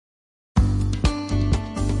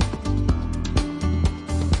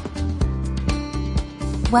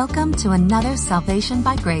Welcome to another Salvation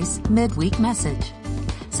by Grace Midweek message.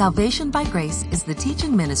 Salvation by Grace is the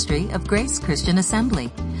teaching ministry of Grace Christian Assembly,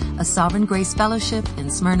 a Sovereign Grace Fellowship in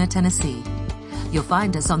Smyrna, Tennessee. You'll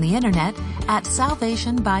find us on the internet at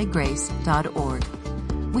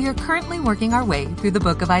salvationbygrace.org. We are currently working our way through the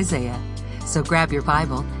book of Isaiah, so grab your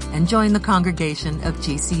Bible and join the congregation of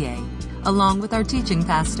GCA, along with our teaching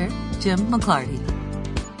pastor, Jim McClarty.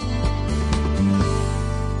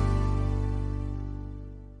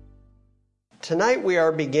 Tonight we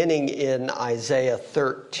are beginning in Isaiah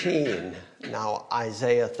 13. Now,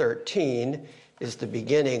 Isaiah 13 is the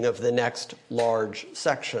beginning of the next large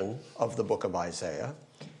section of the book of Isaiah.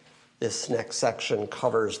 This next section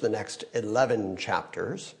covers the next 11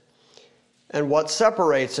 chapters. And what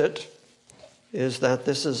separates it is that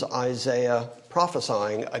this is Isaiah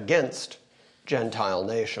prophesying against Gentile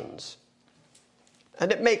nations.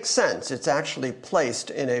 And it makes sense. It's actually placed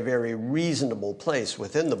in a very reasonable place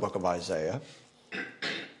within the book of Isaiah.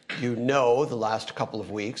 You know, the last couple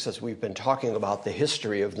of weeks, as we've been talking about the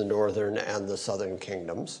history of the northern and the southern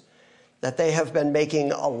kingdoms, that they have been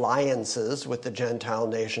making alliances with the Gentile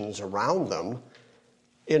nations around them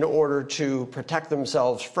in order to protect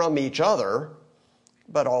themselves from each other,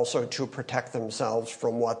 but also to protect themselves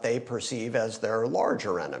from what they perceive as their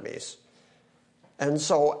larger enemies. And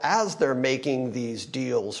so as they're making these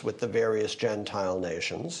deals with the various Gentile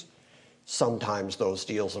nations, sometimes those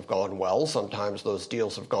deals have gone well, sometimes those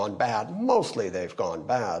deals have gone bad. Mostly they've gone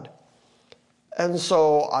bad. And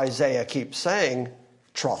so Isaiah keeps saying,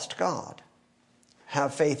 trust God.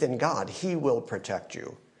 Have faith in God. He will protect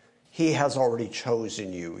you. He has already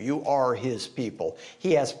chosen you. You are his people.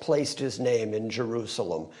 He has placed his name in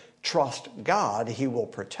Jerusalem. Trust God. He will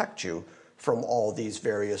protect you from all these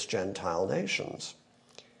various Gentile nations.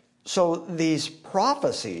 So these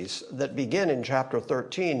prophecies that begin in chapter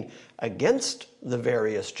 13 against the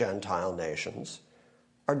various Gentile nations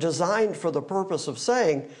are designed for the purpose of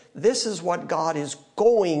saying, this is what God is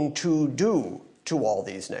going to do to all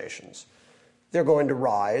these nations. They're going to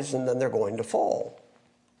rise and then they're going to fall.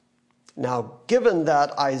 Now, given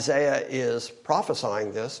that Isaiah is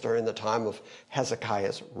prophesying this during the time of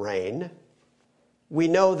Hezekiah's reign, we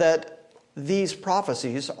know that these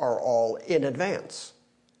prophecies are all in advance.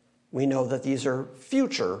 We know that these are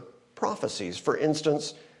future prophecies. For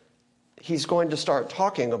instance, he's going to start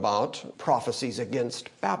talking about prophecies against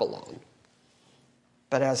Babylon.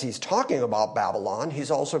 But as he's talking about Babylon,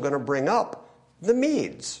 he's also going to bring up the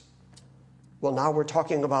Medes. Well, now we're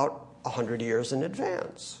talking about 100 years in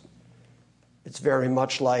advance. It's very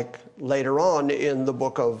much like later on in the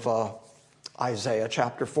book of Isaiah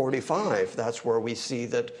chapter 45. That's where we see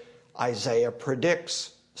that Isaiah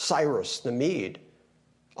predicts Cyrus the Mede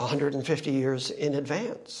 150 years in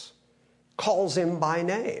advance, calls him by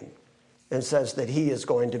name, and says that he is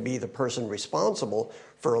going to be the person responsible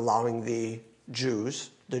for allowing the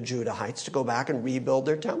Jews, the Judahites, to go back and rebuild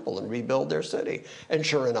their temple and rebuild their city. And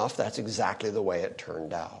sure enough, that's exactly the way it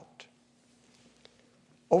turned out.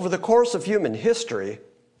 Over the course of human history,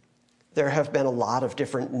 there have been a lot of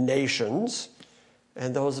different nations,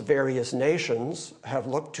 and those various nations have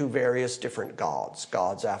looked to various different gods,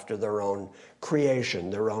 gods after their own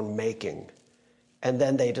creation, their own making. And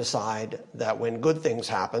then they decide that when good things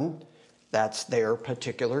happen, that's their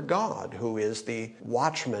particular god, who is the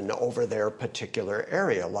watchman over their particular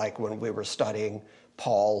area. Like when we were studying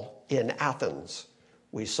Paul in Athens,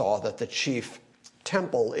 we saw that the chief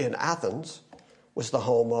temple in Athens was the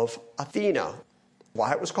home of Athena.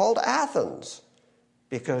 Why it was called Athens?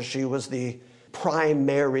 Because she was the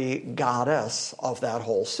primary goddess of that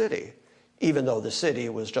whole city. Even though the city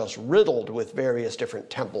was just riddled with various different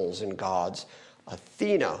temples and gods,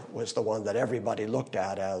 Athena was the one that everybody looked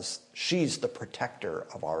at as she's the protector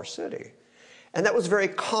of our city. And that was very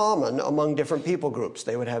common among different people groups.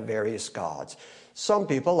 They would have various gods. Some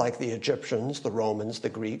people, like the Egyptians, the Romans, the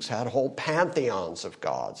Greeks, had whole pantheons of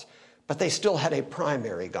gods, but they still had a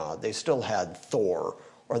primary god. They still had Thor,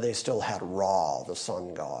 or they still had Ra, the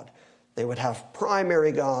sun god. They would have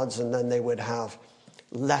primary gods, and then they would have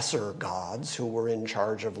lesser gods who were in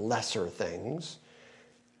charge of lesser things.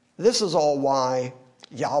 This is all why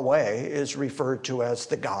Yahweh is referred to as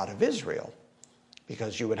the God of Israel,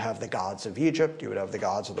 because you would have the gods of Egypt, you would have the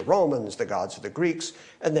gods of the Romans, the gods of the Greeks,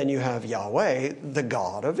 and then you have Yahweh, the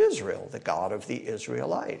God of Israel, the God of the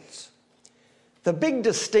Israelites. The big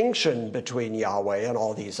distinction between Yahweh and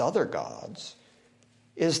all these other gods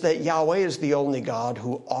is that Yahweh is the only God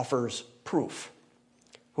who offers proof,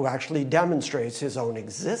 who actually demonstrates his own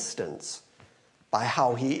existence by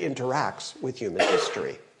how he interacts with human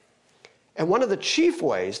history. And one of the chief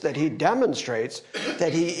ways that he demonstrates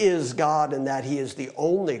that he is God and that he is the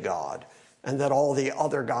only God and that all the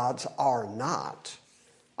other gods are not.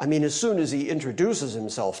 I mean, as soon as he introduces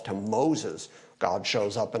himself to Moses, God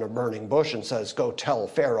shows up in a burning bush and says, "Go tell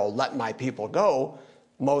Pharaoh, let my people go."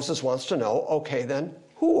 Moses wants to know, okay, then,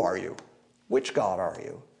 who are you? Which God are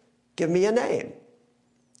you? Give me a name.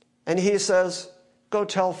 And he says, "Go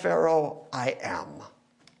tell Pharaoh, I am."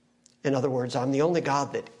 In other words, I'm the only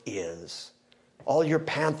God that is. All your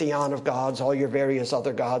pantheon of gods, all your various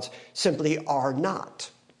other gods simply are not,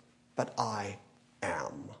 but I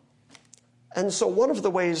am. And so one of the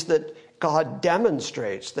ways that God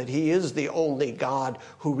demonstrates that he is the only God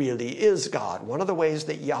who really is God, one of the ways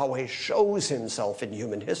that Yahweh shows himself in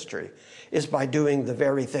human history is by doing the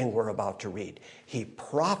very thing we're about to read. He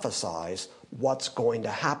prophesies what's going to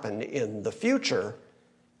happen in the future,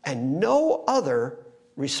 and no other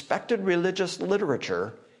respected religious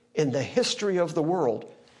literature in the history of the world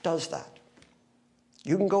does that.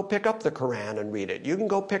 You can go pick up the Quran and read it. You can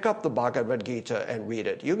go pick up the Bhagavad Gita and read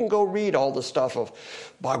it. You can go read all the stuff of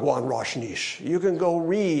Bhagwan Rajneesh. You can go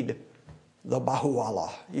read the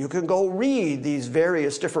Bahu'allah. You can go read these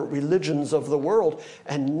various different religions of the world,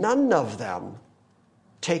 and none of them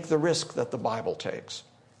take the risk that the Bible takes.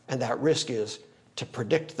 And that risk is to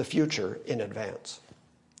predict the future in advance.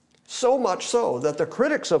 So much so that the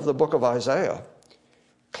critics of the book of Isaiah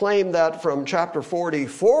claim that from chapter 40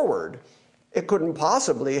 forward, it couldn't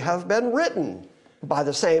possibly have been written by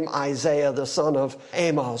the same Isaiah, the son of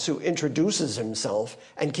Amos, who introduces himself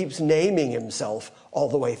and keeps naming himself all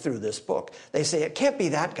the way through this book. They say it can't be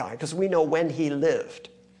that guy because we know when he lived.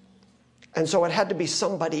 And so it had to be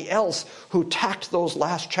somebody else who tacked those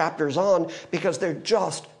last chapters on because they're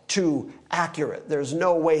just too accurate. There's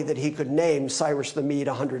no way that he could name Cyrus the Mede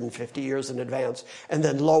 150 years in advance, and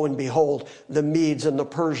then lo and behold, the Medes and the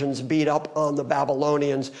Persians beat up on the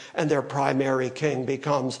Babylonians, and their primary king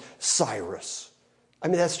becomes Cyrus. I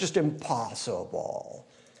mean, that's just impossible.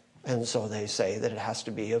 And so they say that it has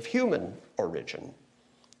to be of human origin.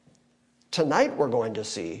 Tonight we're going to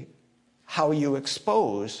see how you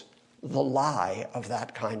expose the lie of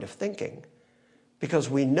that kind of thinking, because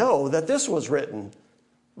we know that this was written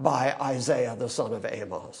by Isaiah, the son of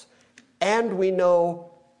Amos. And we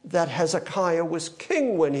know that Hezekiah was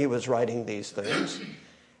king when he was writing these things.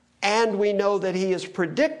 And we know that he is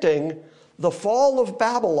predicting the fall of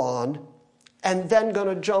Babylon and then going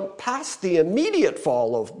to jump past the immediate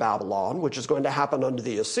fall of Babylon, which is going to happen under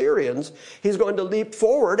the Assyrians. He's going to leap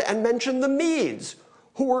forward and mention the Medes,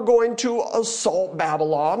 who are going to assault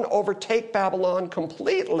Babylon, overtake Babylon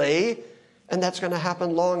completely, and that's going to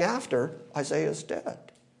happen long after Isaiah's dead.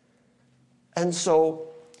 And so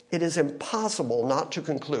it is impossible not to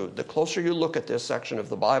conclude, the closer you look at this section of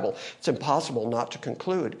the Bible, it's impossible not to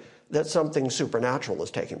conclude that something supernatural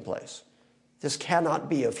is taking place. This cannot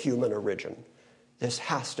be of human origin. This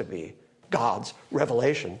has to be God's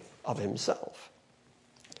revelation of himself.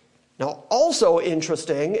 Now, also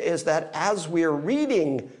interesting is that as we're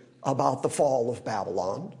reading about the fall of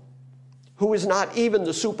Babylon, who is not even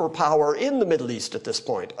the superpower in the Middle East at this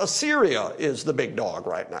point, Assyria is the big dog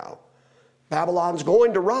right now. Babylon's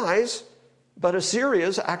going to rise, but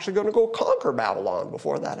Assyria's actually going to go conquer Babylon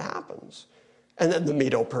before that happens. And then the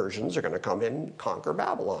Medo-Persians are going to come in and conquer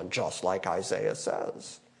Babylon, just like Isaiah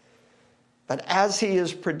says. But as he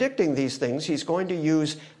is predicting these things, he's going to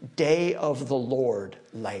use day of the Lord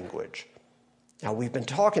language. Now, we've been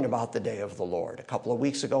talking about the day of the Lord. A couple of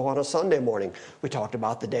weeks ago on a Sunday morning, we talked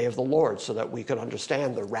about the day of the Lord so that we could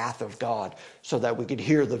understand the wrath of God, so that we could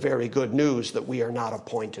hear the very good news that we are not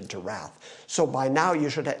appointed to wrath. So by now, you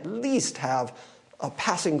should at least have a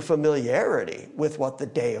passing familiarity with what the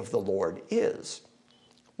day of the Lord is.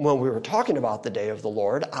 When we were talking about the day of the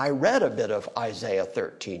Lord, I read a bit of Isaiah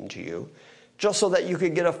 13 to you, just so that you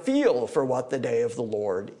could get a feel for what the day of the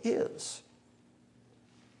Lord is.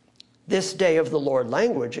 This day of the Lord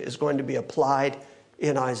language is going to be applied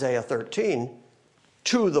in Isaiah 13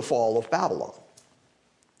 to the fall of Babylon.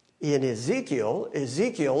 In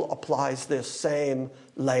Ezekiel applies this same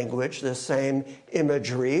language, this same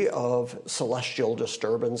imagery of celestial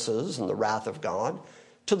disturbances and the wrath of God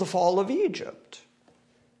to the fall of Egypt.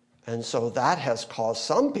 And so that has caused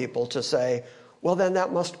some people to say, well, then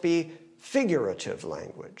that must be figurative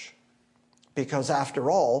language. Because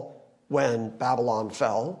after all, when Babylon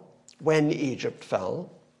fell, when Egypt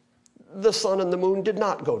fell, the sun and the moon did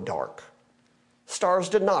not go dark. Stars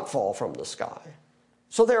did not fall from the sky.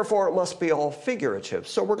 So therefore, it must be all figurative.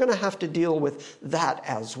 So we're going to have to deal with that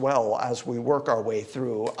as well as we work our way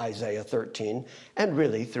through Isaiah 13 and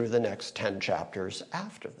really through the next 10 chapters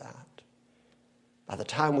after that. By the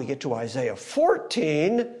time we get to Isaiah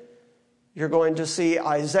 14, you're going to see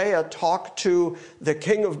Isaiah talk to the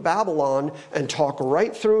king of Babylon and talk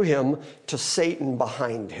right through him to Satan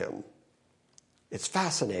behind him. It's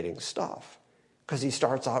fascinating stuff because he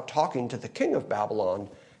starts out talking to the king of Babylon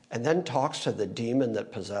and then talks to the demon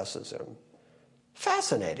that possesses him.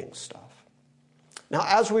 Fascinating stuff. Now,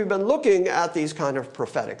 as we've been looking at these kind of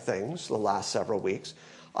prophetic things the last several weeks,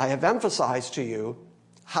 I have emphasized to you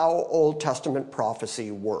how Old Testament prophecy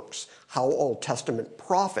works, how Old Testament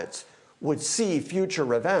prophets would see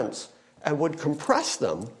future events and would compress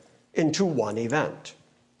them into one event.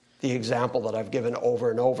 The example that I've given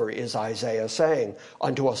over and over is Isaiah saying,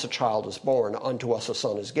 "Unto us a child is born, unto us a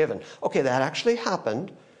son is given." Okay, that actually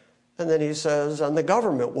happened. And then he says, "And the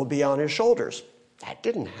government will be on his shoulders." That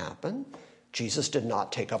didn't happen. Jesus did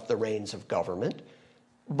not take up the reins of government.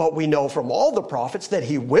 But we know from all the prophets that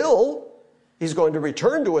he will. He's going to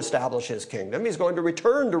return to establish his kingdom. He's going to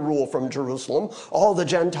return to rule from Jerusalem. All the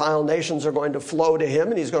Gentile nations are going to flow to him,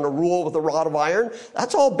 and he's going to rule with a rod of iron.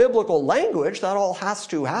 That's all biblical language. That all has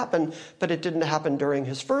to happen, but it didn't happen during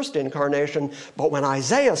his first incarnation. But when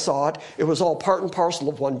Isaiah saw it, it was all part and parcel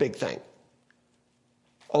of one big thing.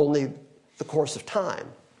 Only the course of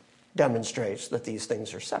time demonstrates that these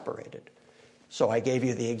things are separated. So I gave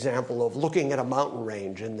you the example of looking at a mountain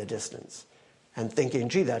range in the distance and thinking,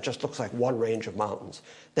 gee, that just looks like one range of mountains.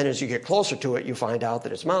 Then as you get closer to it, you find out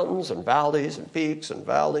that it's mountains and valleys and peaks and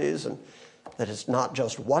valleys, and that it's not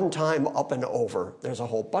just one time up and over. There's a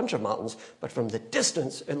whole bunch of mountains, but from the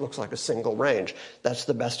distance, it looks like a single range. That's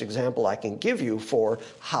the best example I can give you for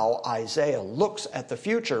how Isaiah looks at the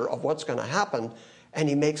future of what's going to happen, and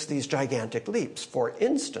he makes these gigantic leaps. For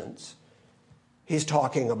instance, he's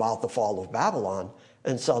talking about the fall of Babylon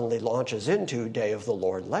and suddenly launches into Day of the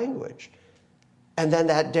Lord language. And then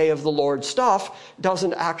that Day of the Lord stuff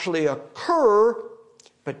doesn't actually occur,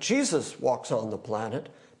 but Jesus walks on the planet,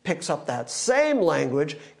 picks up that same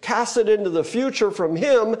language, casts it into the future from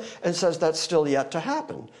him, and says that's still yet to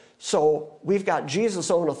happen. So we've got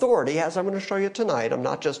Jesus' own authority, as I'm going to show you tonight.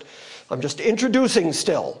 I'm just introducing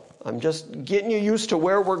still. I'm just getting you used to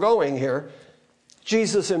where we're going here.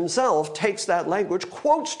 Jesus himself takes that language,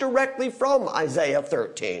 quotes directly from Isaiah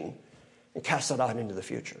 13, and casts it out into the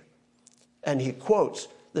future. And he quotes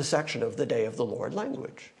the section of the Day of the Lord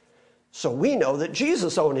language. So we know that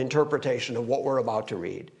Jesus' own interpretation of what we're about to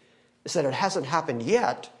read is that it hasn't happened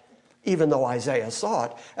yet, even though Isaiah saw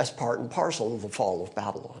it as part and parcel of the fall of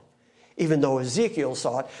Babylon, even though Ezekiel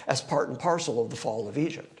saw it as part and parcel of the fall of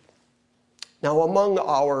Egypt. Now, among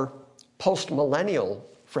our post-millennial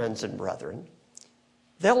friends and brethren,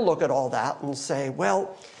 they'll look at all that and say,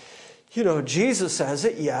 well, you know, Jesus says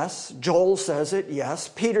it, yes. Joel says it, yes.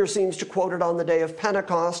 Peter seems to quote it on the day of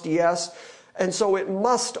Pentecost, yes. And so it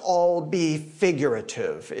must all be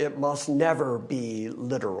figurative. It must never be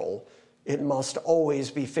literal. It must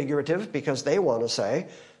always be figurative because they want to say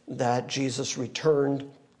that Jesus returned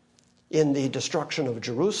in the destruction of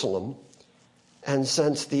Jerusalem. And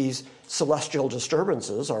since these celestial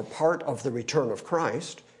disturbances are part of the return of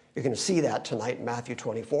Christ, you're going to see that tonight in Matthew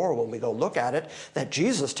 24 when we go look at it, that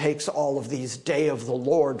Jesus takes all of these Day of the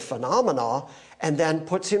Lord phenomena and then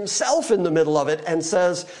puts himself in the middle of it and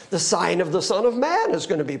says, the sign of the Son of Man is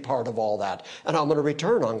going to be part of all that, and I'm going to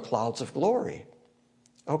return on clouds of glory.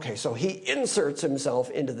 Okay, so he inserts himself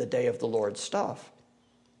into the Day of the Lord stuff.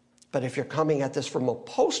 But if you're coming at this from a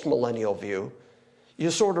post-millennial view,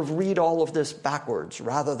 you sort of read all of this backwards.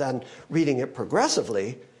 Rather than reading it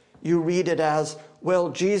progressively, you read it as, well,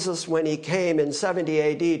 Jesus, when he came in 70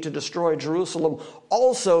 AD to destroy Jerusalem,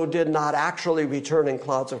 also did not actually return in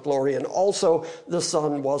clouds of glory, and also the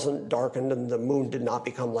sun wasn't darkened, and the moon did not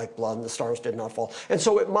become like blood, and the stars did not fall. And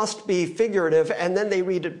so it must be figurative, and then they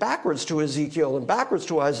read it backwards to Ezekiel, and backwards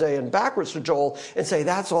to Isaiah, and backwards to Joel, and say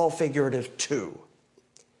that's all figurative too.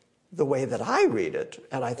 The way that I read it,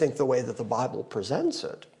 and I think the way that the Bible presents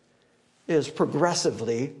it, is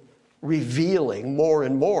progressively revealing more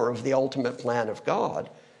and more of the ultimate plan of God,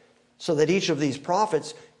 so that each of these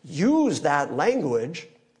prophets use that language.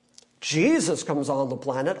 Jesus comes on the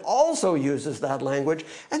planet, also uses that language,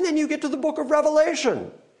 and then you get to the book of Revelation,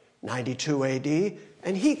 92 AD,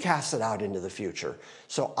 and he casts it out into the future.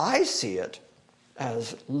 So I see it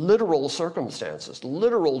as literal circumstances,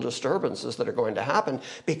 literal disturbances that are going to happen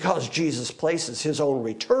because Jesus places his own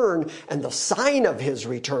return and the sign of his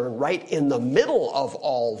return right in the middle of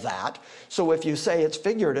all that. So if you say it's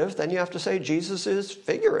figurative, then you have to say Jesus is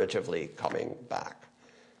figuratively coming back.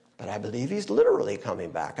 But I believe he's literally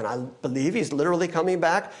coming back, and I believe he's literally coming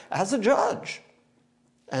back as a judge.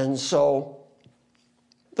 And so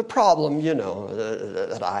The problem,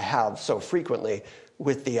 that I have so frequently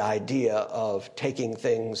with the idea of taking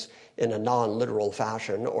things in a non-literal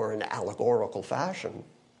fashion or an allegorical fashion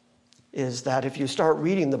is that if you start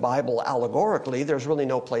reading the Bible allegorically, there's really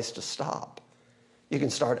no place to stop. You can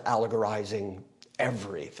start allegorizing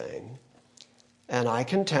everything. And I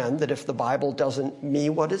contend that if the Bible doesn't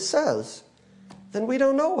mean what it says, then we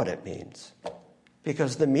don't know what it means,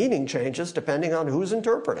 because the meaning changes depending on who's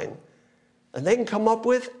interpreting. And they can come up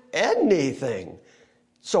with anything.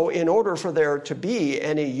 So in order for there to be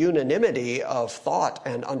any unanimity of thought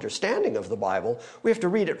and understanding of the Bible, we have to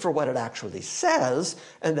read it for what it actually says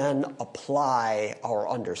and then apply our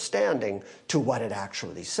understanding to what it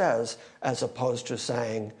actually says, as opposed to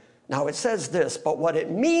saying, now it says this, but what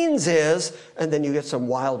it means is, and then you get some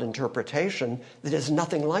wild interpretation that is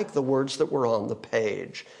nothing like the words that were on the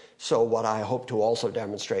page. So what I hope to also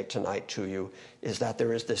demonstrate tonight to you is that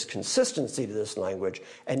there is this consistency to this language,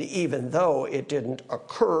 and even though it didn't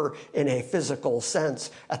occur in a physical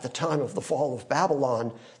sense at the time of the fall of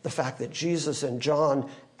Babylon, the fact that Jesus and John,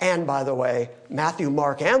 and by the way, Matthew,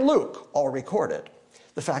 Mark, and Luke all record it,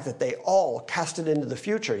 the fact that they all cast it into the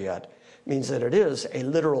future yet, means that it is a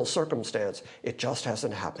literal circumstance. It just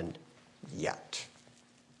hasn't happened yet.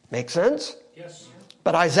 Make sense? Yes.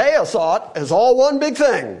 But Isaiah saw it as all one big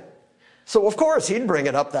thing. So of course he'd bring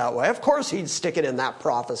it up that way. Of course he'd stick it in that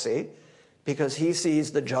prophecy, because he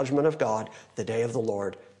sees the judgment of God, the day of the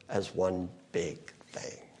Lord, as one big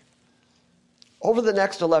thing. Over the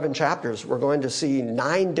next 11 chapters, we're going to see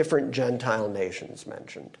 9 different Gentile nations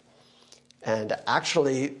mentioned. And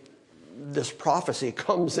actually, this prophecy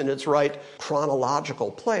comes in its right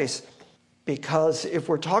chronological place, because if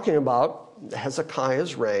we're talking about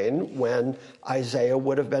Hezekiah's reign, when Isaiah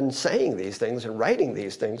would have been saying these things and writing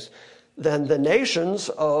these things, then the nations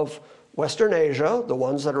of Western Asia, the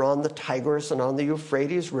ones that are on the Tigris and on the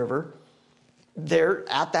Euphrates River, they're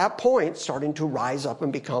at that point starting to rise up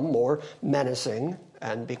and become more menacing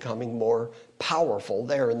and becoming more powerful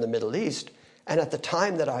there in the Middle East. And at the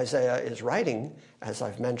time that Isaiah is writing, as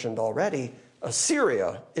I've mentioned already,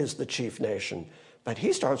 Assyria is the chief nation. But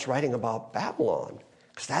he starts writing about Babylon,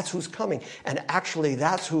 because that's who's coming. And actually,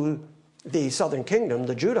 that's who the southern kingdom,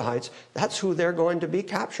 the Judahites, that's who they're going to be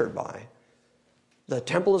captured by. The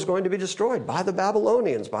temple is going to be destroyed by the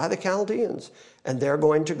Babylonians, by the Chaldeans, and they're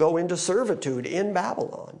going to go into servitude in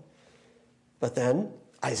Babylon. But then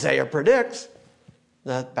Isaiah predicts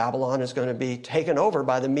that Babylon is going to be taken over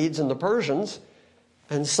by the Medes and the Persians,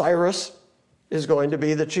 and Cyrus is going to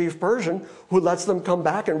be the chief Persian who lets them come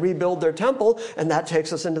back and rebuild their temple, and that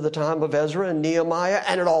takes us into the time of Ezra and Nehemiah,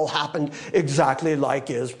 and it all happened exactly like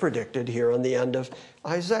is predicted here on the end of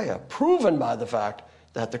Isaiah, proven by the fact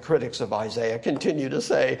that the critics of Isaiah continue to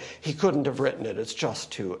say he couldn't have written it, it's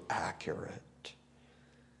just too accurate.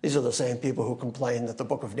 These are the same people who complain that the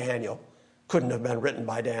book of Daniel couldn't have been written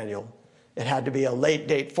by Daniel. It had to be a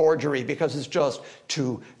late-date forgery because it's just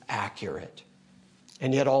too accurate.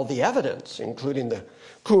 And yet all the evidence, including the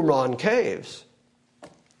Qumran caves,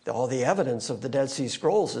 all the evidence of the Dead Sea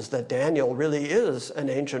Scrolls is that Daniel really is an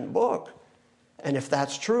ancient book. And if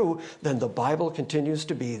that's true, then the Bible continues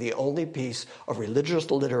to be the only piece of religious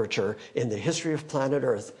literature in the history of planet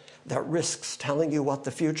Earth that risks telling you what the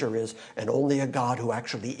future is, and only a God who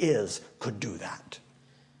actually is could do that.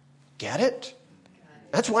 Get it?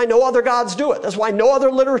 That's why no other gods do it. That's why no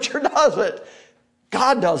other literature does it.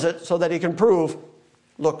 God does it so that he can prove,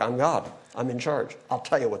 look, I'm God. I'm in charge. I'll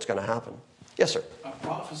tell you what's going to happen. Yes, sir. A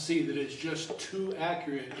prophecy that is just too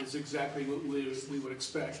accurate is exactly what we would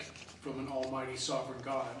expect from an almighty sovereign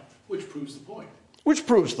God, which proves the point. Which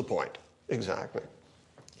proves the point. Exactly.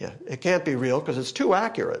 Yeah, it can't be real because it's too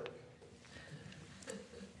accurate.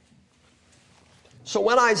 So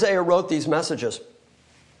when Isaiah wrote these messages,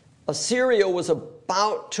 Assyria was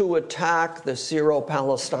about to attack the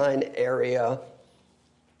Syro-Palestine area.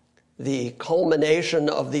 The culmination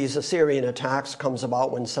of these Assyrian attacks comes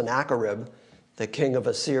about when Sennacherib, the king of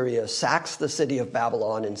Assyria, sacks the city of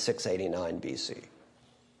Babylon in 689 BC.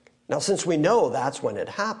 Now, since we know that's when it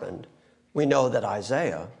happened, we know that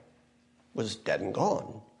Isaiah was dead and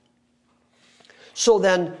gone. So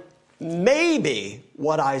then, maybe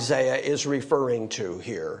what Isaiah is referring to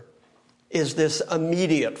here is this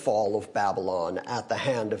immediate fall of Babylon at the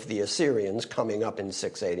hand of the Assyrians coming up in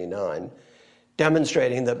 689,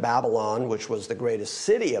 demonstrating that Babylon, which was the greatest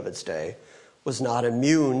city of its day, was not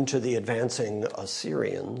immune to the advancing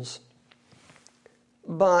Assyrians.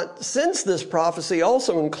 But since this prophecy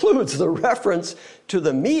also includes the reference to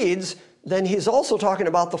the Medes, then he's also talking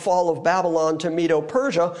about the fall of Babylon to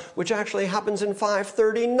Medo-Persia, which actually happens in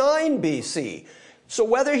 539 BC. So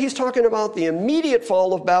whether he's talking about the immediate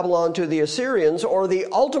fall of Babylon to the Assyrians or the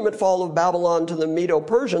ultimate fall of Babylon to the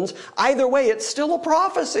Medo-Persians, either way, it's still a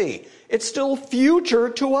prophecy. It's still future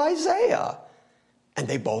to Isaiah. And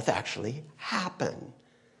they both actually happen.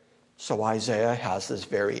 So Isaiah has this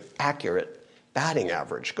very accurate batting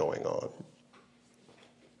average going on.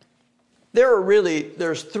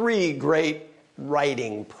 There's three great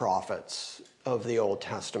writing prophets of the Old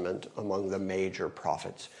Testament among the major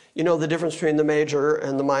prophets. You know the difference between the major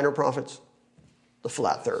and the minor prophets? The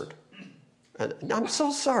flat third. And I'm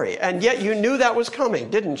so sorry. And yet you knew that was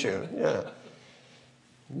coming, didn't you? Yeah.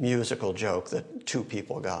 Musical joke that two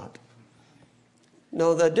people got.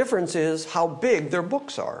 No, the difference is how big their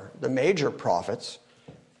books are. The major prophets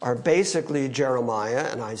are basically Jeremiah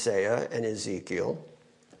and Isaiah and Ezekiel.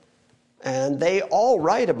 And they all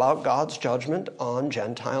write about God's judgment on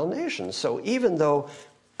Gentile nations. So even though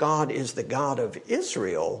God is the God of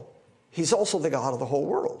Israel, he's also the God of the whole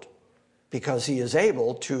world, because he is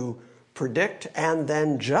able to predict and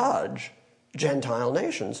then judge Gentile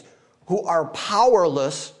nations who are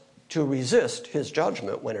powerless to resist his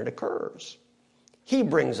judgment when it occurs. He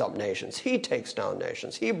brings up nations. He takes down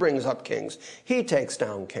nations. He brings up kings. He takes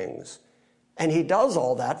down kings. And he does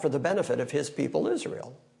all that for the benefit of his people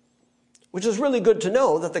Israel, which is really good to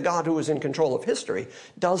know that the God who is in control of history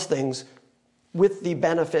does things with the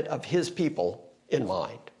benefit of his people in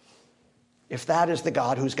mind. If that is the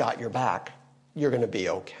God who's got your back, you're going to be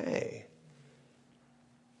okay.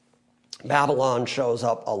 Babylon shows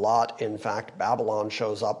up a lot. In fact, Babylon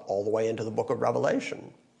shows up all the way into the book of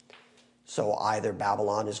Revelation. So either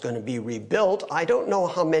Babylon is going to be rebuilt. I don't know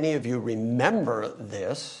how many of you remember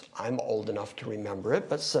this. I'm old enough to remember it,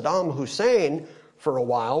 but Saddam Hussein for a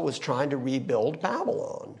while was trying to rebuild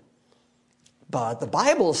Babylon. But the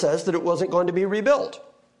Bible says that it wasn't going to be rebuilt.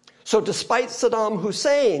 So despite Saddam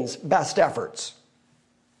Hussein's best efforts,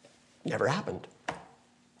 never happened.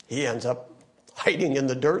 He ends up hiding in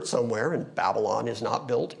the dirt somewhere, and Babylon is not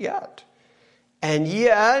built yet. And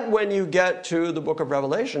yet, when you get to the book of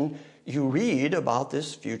Revelation, you read about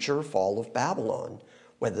this future fall of Babylon,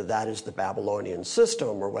 whether that is the Babylonian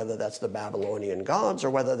system or whether that's the Babylonian gods or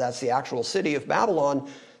whether that's the actual city of Babylon.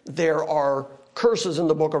 There are curses in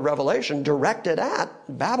the book of Revelation directed at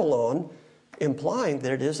Babylon, implying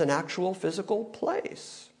that it is an actual physical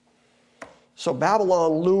place. So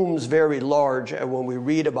Babylon looms very large, and when we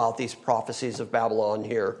read about these prophecies of Babylon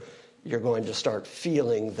here, you're going to start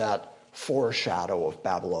feeling that foreshadow of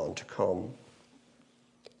Babylon to come.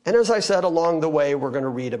 And as I said, along the way, we're going to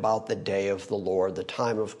read about the day of the Lord, the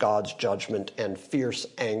time of God's judgment and fierce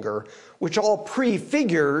anger, which all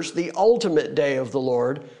prefigures the ultimate day of the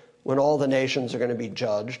Lord, when all the nations are going to be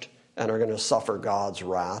judged and are going to suffer God's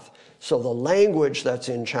wrath. So the language that's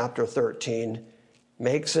in chapter 13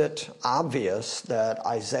 makes it obvious that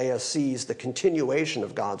Isaiah sees the continuation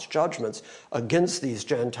of God's judgments against these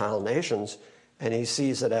Gentile nations, and he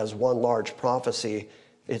sees it as one large prophecy.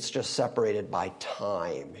 It's just separated by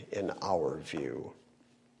time in our view.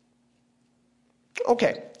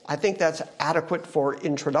 Okay, I think that's adequate for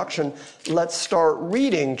introduction. Let's start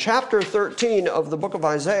reading. Chapter 13 of the book of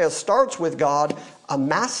Isaiah starts with God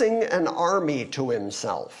amassing an army to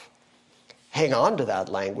himself. Hang on to that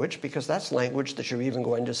language, because that's language that you're even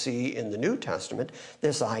going to see in the New Testament,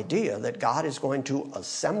 this idea that God is going to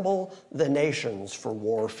assemble the nations for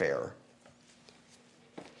warfare.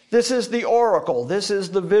 This is the oracle, this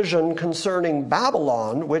is the vision concerning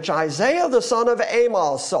Babylon, which Isaiah the son of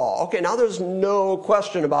Amos saw. Okay, now there's no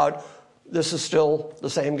question about this is still the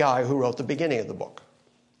same guy who wrote the beginning of the book.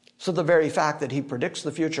 So the very fact that he predicts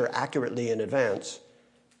the future accurately in advance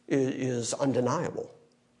is undeniable.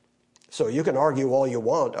 So you can argue all you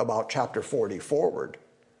want about chapter 40 forward.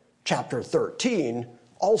 Chapter 13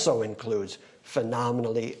 also includes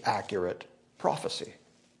phenomenally accurate prophecy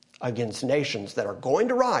against nations that are going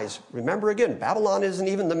to rise. Remember again, Babylon isn't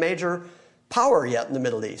even the major power yet in the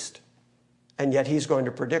Middle East. And yet he's going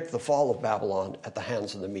to predict the fall of Babylon at the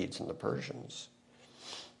hands of the Medes and the Persians.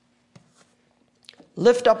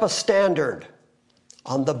 Lift up a standard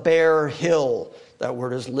on the bare hill. That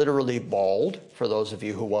word is literally bald. For those of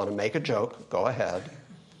you who want to make a joke, go ahead.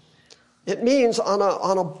 It means on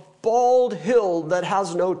a bald hill that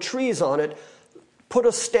has no trees on it, put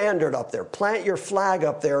a standard up there. Plant your flag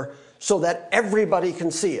up there so that everybody can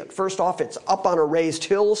see it. First off, it's up on a raised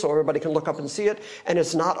hill so everybody can look up and see it, and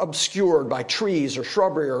it's not obscured by trees or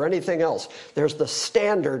shrubbery or anything else. There's the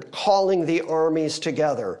standard calling the armies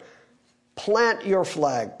together. Plant your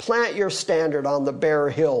flag, plant your standard on the bare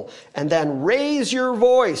hill, and then raise your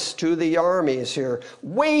voice to the armies here.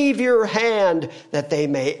 Wave your hand that they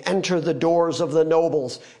may enter the doors of the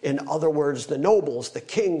nobles. In other words, the nobles, the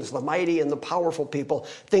kings, the mighty and the powerful people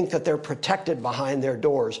think that they're protected behind their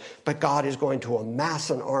doors, but God is going to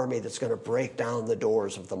amass an army that's going to break down the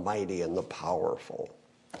doors of the mighty and the powerful.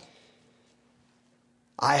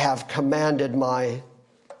 I have commanded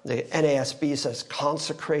the NASB says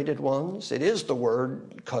consecrated ones. It is the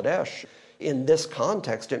word Kodesh. In this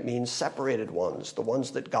context, it means separated ones, the ones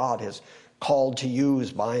that God has called to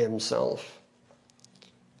use by himself.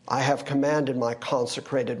 I have commanded my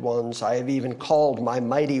consecrated ones. I have even called my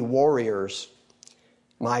mighty warriors,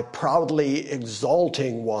 my proudly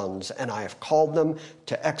exalting ones, and I have called them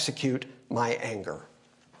to execute my anger.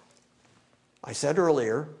 I said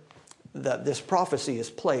earlier that this prophecy is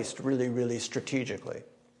placed really, really strategically.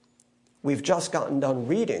 We've just gotten done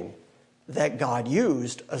reading that God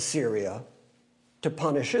used Assyria to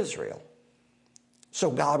punish Israel.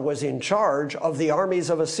 So God was in charge of the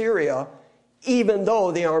armies of Assyria, even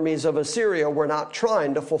though the armies of Assyria were not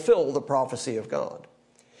trying to fulfill the prophecy of God.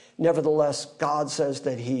 Nevertheless, God says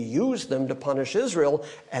that he used them to punish Israel,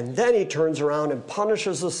 and then he turns around and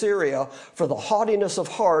punishes Assyria for the haughtiness of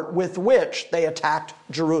heart with which they attacked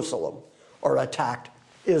Jerusalem or attacked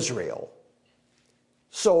Israel.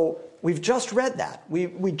 So we've just read that.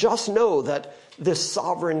 We just know that this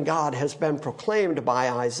sovereign God has been proclaimed by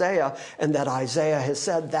Isaiah, and that Isaiah has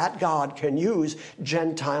said that God can use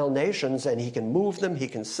Gentile nations, and he can move them, he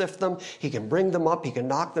can sift them, he can bring them up, he can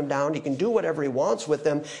knock them down, he can do whatever he wants with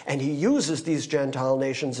them, and he uses these Gentile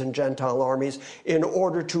nations and Gentile armies in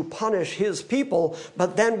order to punish his people,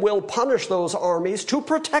 but then will punish those armies to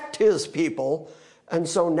protect his people. And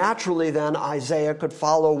so naturally then Isaiah could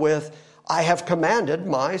follow with, I have commanded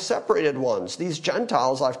my separated ones. These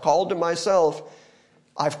Gentiles I've called to myself.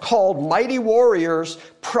 I've called mighty warriors,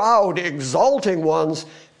 proud, exalting ones,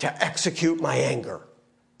 to execute my anger.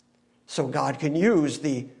 So God can use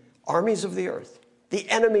the armies of the earth, the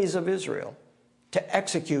enemies of Israel, to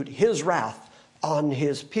execute his wrath on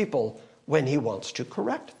his people when he wants to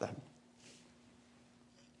correct them.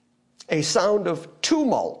 A sound of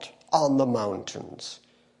tumult on the mountains,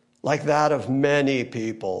 like that of many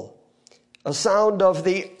people. A sound of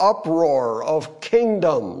the uproar of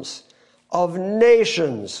kingdoms, of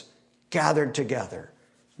nations gathered together.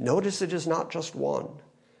 Notice it is not just one.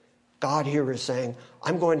 God here is saying,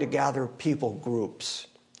 I'm going to gather people groups.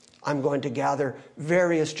 I'm going to gather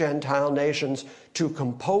various Gentile nations to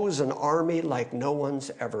compose an army like no one's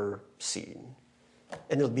ever seen.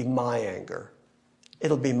 And it'll be my anger.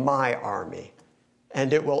 It'll be my army.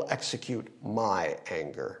 And it will execute my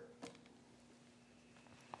anger.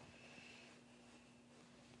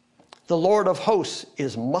 The Lord of hosts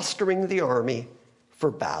is mustering the army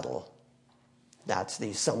for battle. That's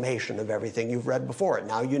the summation of everything you've read before it.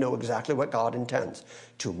 Now you know exactly what God intends.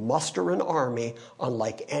 To muster an army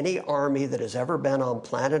unlike any army that has ever been on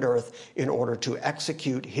planet Earth in order to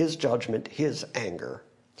execute his judgment, his anger.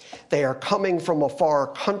 They are coming from a far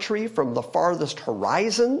country, from the farthest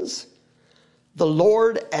horizons. The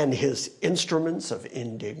Lord and his instruments of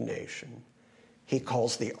indignation. He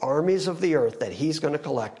calls the armies of the earth that he's going to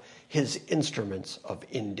collect his instruments of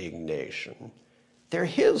indignation. They're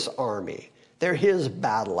his army. They're his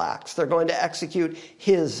battle axe. They're going to execute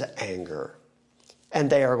his anger. And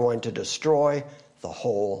they are going to destroy the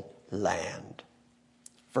whole land.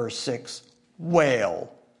 Verse 6,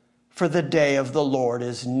 wail, for the day of the Lord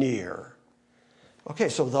is near. Okay,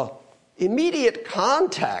 so the immediate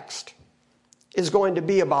context is going to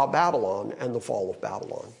be about Babylon and the fall of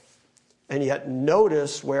Babylon. And yet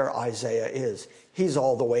notice where Isaiah is. He's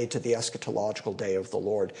all the way to the eschatological day of the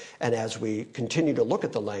Lord. And as we continue to look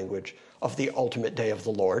at the language of the ultimate day of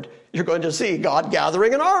the Lord, you're going to see God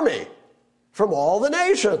gathering an army from all the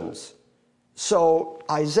nations. So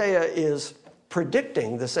Isaiah is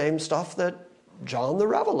predicting the same stuff that John the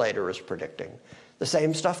Revelator is predicting, the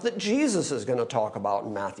same stuff that Jesus is going to talk about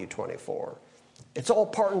in Matthew 24. It's all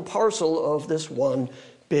part and parcel of this one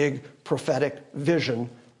big prophetic vision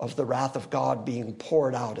of the wrath of God being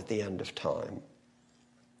poured out at the end of time.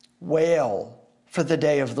 Wail, for the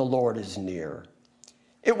day of the Lord is near.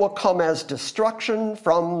 It will come as destruction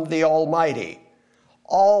from the Almighty.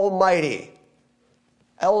 Almighty.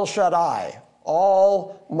 El Shaddai.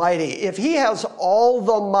 Almighty. If he has all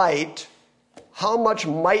the might, how much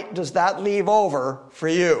might does that leave over for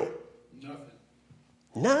you? Nothing.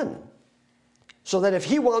 None. So that if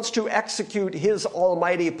he wants to execute his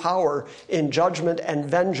almighty power in judgment and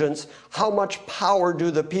vengeance, how much power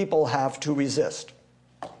do the people have to resist?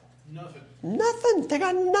 Nothing. Nothing. They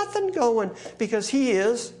got nothing going because he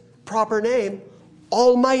is, proper name,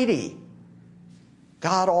 Almighty.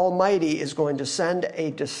 God Almighty is going to send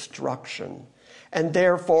a destruction, and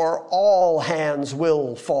therefore all hands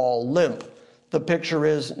will fall limp. The picture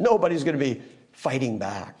is nobody's going to be fighting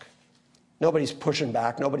back. Nobody's pushing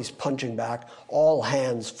back. Nobody's punching back. All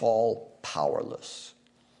hands fall powerless.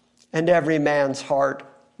 And every man's heart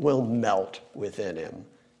will melt within him.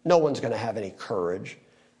 No one's going to have any courage.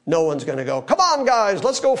 No one's going to go, come on, guys,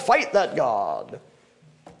 let's go fight that God.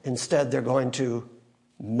 Instead, they're going to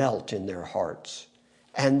melt in their hearts,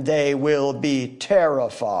 and they will be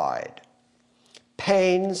terrified.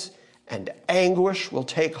 Pains and anguish will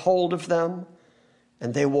take hold of them,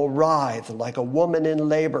 and they will writhe like a woman in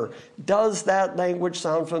labor. Does that language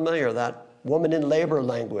sound familiar, that woman in labor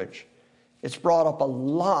language? It's brought up a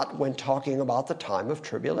lot when talking about the time of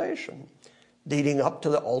tribulation, leading up to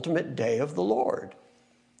the ultimate day of the Lord,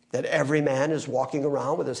 that every man is walking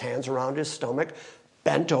around with his hands around his stomach,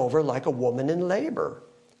 bent over like a woman in labor.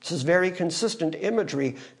 This is very consistent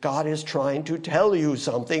imagery. God is trying to tell you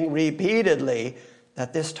something repeatedly,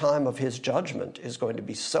 that this time of his judgment is going to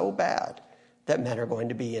be so bad that men are going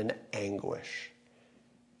to be in anguish.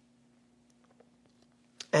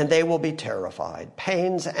 And they will be terrified.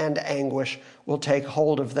 Pains and anguish will take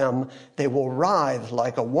hold of them. They will writhe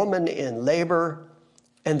like a woman in labor,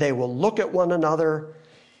 and they will look at one another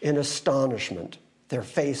in astonishment, their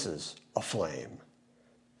faces aflame.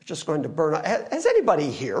 They're just going to burn up. Has anybody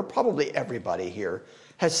here, probably everybody here,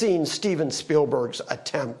 has seen Steven Spielberg's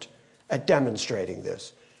attempt at demonstrating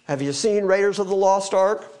this? Have you seen Raiders of the Lost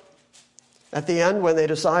Ark? At the end, when they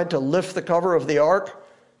decide to lift the cover of the ark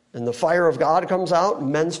and the fire of God comes out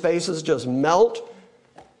and men's faces just melt,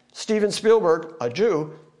 Steven Spielberg, a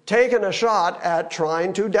Jew, taken a shot at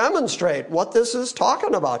trying to demonstrate what this is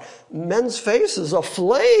talking about. Men's faces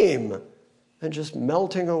aflame and just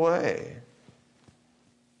melting away.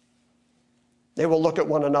 They will look at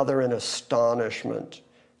one another in astonishment,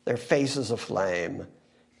 their faces aflame.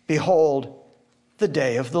 Behold, the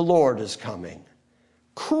day of the Lord is coming,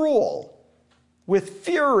 cruel, with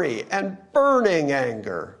fury and burning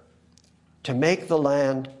anger, to make the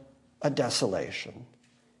land a desolation.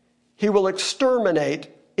 He will exterminate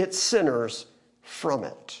its sinners from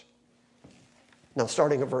it. Now,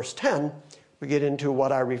 starting at verse 10, we get into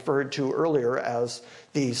what I referred to earlier as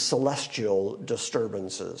the celestial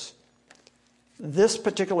disturbances. This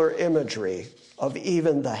particular imagery of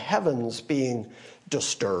even the heavens being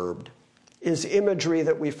disturbed is imagery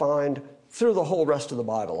that we find through the whole rest of the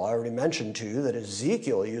Bible. I already mentioned to you that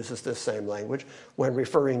Ezekiel uses this same language when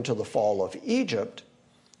referring to the fall of Egypt.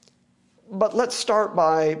 But let's start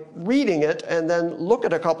by reading it and then look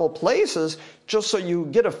at a couple places just so you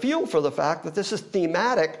get a feel for the fact that this is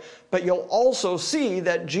thematic, but you'll also see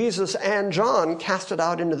that Jesus and John cast it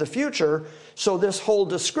out into the future. So this whole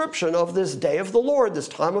description of this day of the Lord, this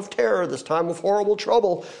time of terror, this time of horrible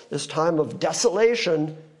trouble, this time of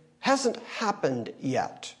desolation hasn't happened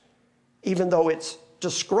yet, even though it's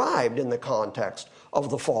described in the context of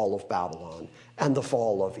the fall of Babylon and the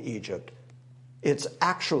fall of Egypt. It's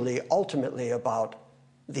actually ultimately about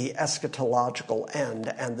the eschatological end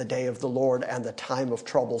and the day of the Lord and the time of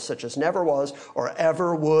trouble such as never was or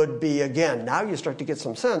ever would be again. Now you start to get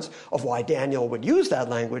some sense of why Daniel would use that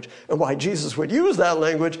language and why Jesus would use that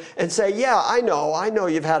language and say, yeah, I know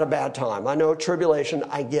you've had a bad time. I know tribulation,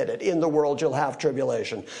 I get it. In the world you'll have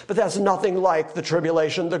tribulation. But that's nothing like the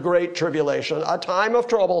tribulation, the great tribulation, a time of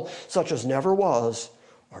trouble such as never was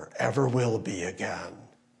or ever will be again.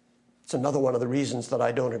 It's another one of the reasons that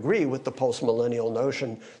I don't agree with the postmillennial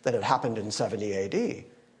notion that it happened in 70 AD,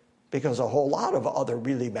 because a whole lot of other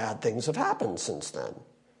really bad things have happened since then.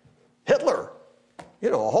 Hitler, a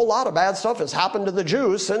whole lot of bad stuff has happened to the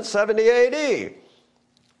Jews since 70 AD.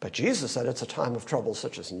 But Jesus said it's a time of trouble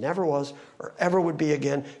such as never was or ever would be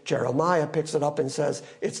again. Jeremiah picks it up and says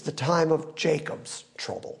it's the time of Jacob's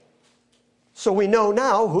trouble. So we know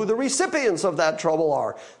now who the recipients of that trouble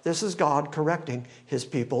are. This is God correcting his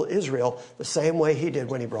people Israel the same way he did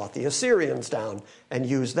when he brought the Assyrians down and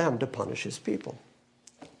used them to punish his people.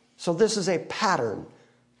 So this is a pattern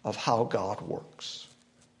of how God works.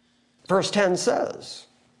 Verse 10 says,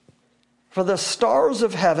 "For the stars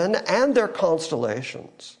of heaven and their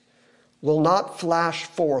constellations will not flash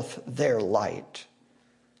forth their light.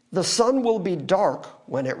 The sun will be dark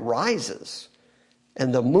when it rises,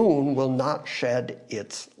 and the moon will not shed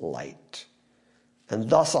its light. And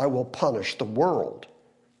thus I will punish the world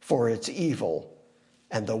for its evil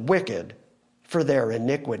and the wicked for their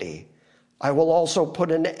iniquity. I will also put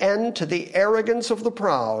an end to the arrogance of the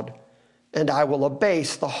proud, and I will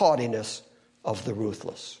abase the haughtiness of the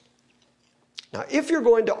ruthless." Now, if you're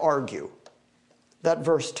going to argue that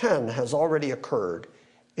verse 10 has already occurred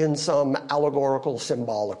in some allegorical,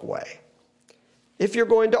 symbolic way, if you're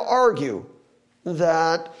going to argue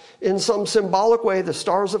that in some symbolic way the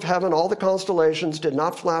stars of heaven, all the constellations did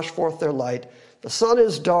not flash forth their light, the sun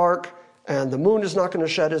is dark, and the moon is not going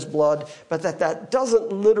to shed his blood, but that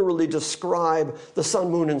doesn't literally describe the sun,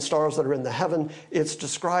 moon, and stars that are in the heaven. It's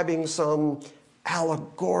describing some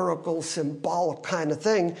allegorical, symbolic kind of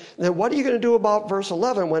thing. Then what are you going to do about verse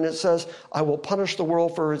 11 when it says, I will punish the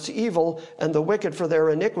world for its evil and the wicked for their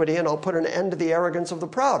iniquity, and I'll put an end to the arrogance of the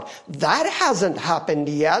proud? That hasn't happened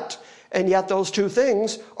yet, and yet those two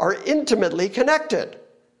things are intimately connected.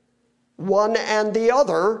 One and the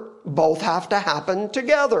other both have to happen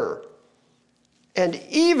together. And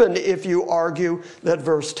even if you argue that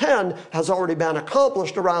verse 10 has already been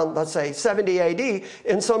accomplished around, let's say, 70 AD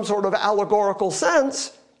in some sort of allegorical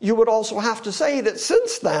sense, you would also have to say that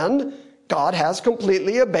since then, God has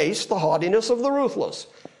completely abased the haughtiness of the ruthless.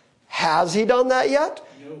 Has he done that yet?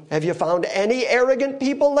 No. Have you found any arrogant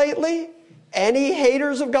people lately? Any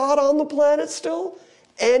haters of God on the planet still?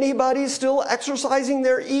 Anybody still exercising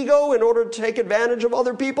their ego in order to take advantage of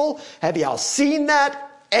other people? Have you seen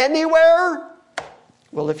that anywhere?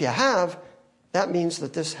 Well, if you have, that means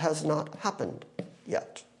that this has not happened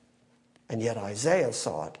yet. And yet Isaiah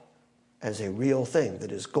saw it as a real thing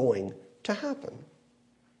that is going to happen.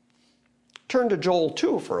 Turn to Joel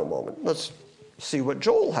 2 for a moment. Let's see what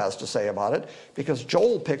Joel has to say about it, because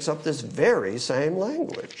Joel picks up this very same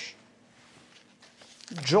language.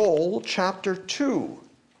 Joel chapter 2.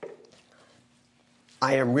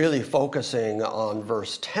 I am really focusing on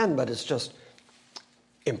verse 10, but it's just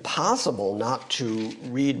impossible not to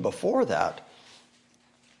read before that.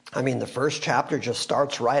 I mean, the first chapter just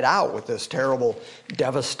starts right out with this terrible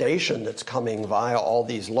devastation that's coming via all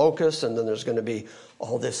these locusts, and then there's going to be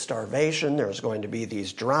all this starvation. There's going to be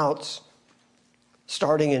these droughts.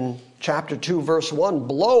 Starting in chapter 2, verse 1,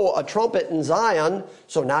 blow a trumpet in Zion.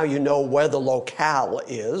 So now you know where the locale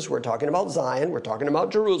is. We're talking about Zion. We're talking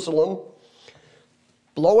about Jerusalem.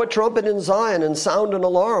 Blow a trumpet in Zion and sound an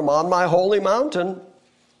alarm on my holy mountain.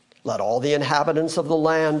 Let all the inhabitants of the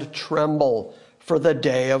land tremble, for the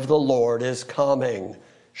day of the Lord is coming.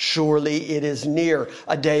 Surely it is near,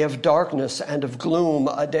 a day of darkness and of gloom,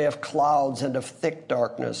 a day of clouds and of thick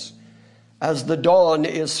darkness. As the dawn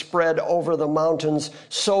is spread over the mountains,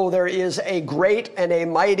 so there is a great and a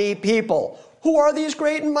mighty people. Who are these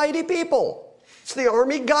great and mighty people? It's the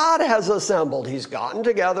army God has assembled. He's gotten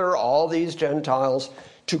together all these Gentiles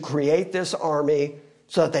to create this army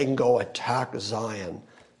so that they can go attack Zion.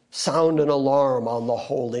 Sound an alarm on the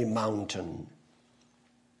holy mountain.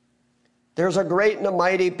 There's a great and a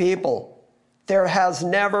mighty people. There has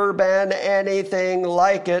never been anything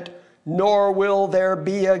like it, nor will there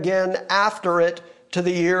be again after it to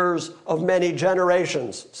the years of many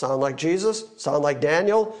generations. Sound like Jesus? Sound like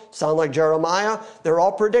Daniel? Sound like Jeremiah? They're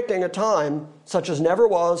all predicting a time such as never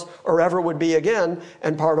was or ever would be again.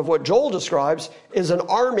 And part of what Joel describes is an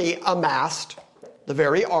army amassed, the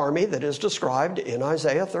very army that is described in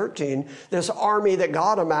Isaiah 13, this army that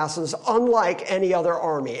God amasses unlike any other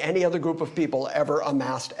army, any other group of people ever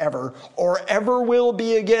amassed ever, or ever will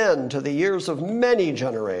be again to the years of many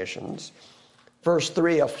generations. Verse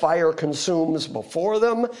 3, a fire consumes before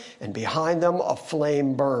them, and behind them a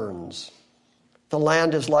flame burns. The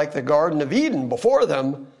land is like the Garden of Eden before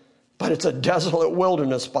them, but it's a desolate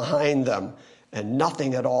wilderness behind them, and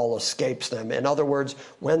nothing at all escapes them. In other words,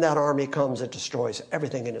 when that army comes, it destroys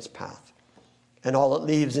everything in its path, and all it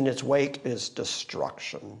leaves in its wake is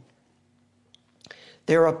destruction.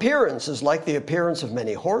 Their appearance is like the appearance of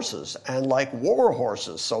many horses, and like war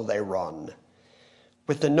horses, so they run.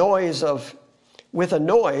 With a noise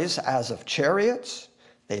as of chariots,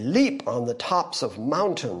 they leap on the tops of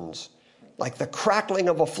mountains, like the crackling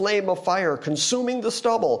of a flame of fire consuming the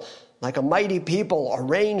stubble, like a mighty people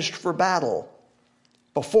arranged for battle.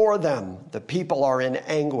 Before them, the people are in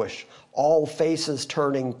anguish, all faces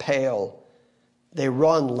turning pale. They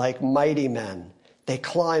run like mighty men. They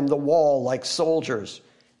climb the wall like soldiers,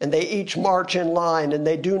 and they each march in line, and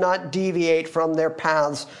they do not deviate from their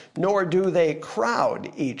paths, nor do they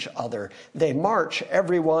crowd each other. They march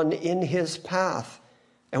everyone in his path.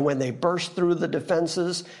 And when they burst through the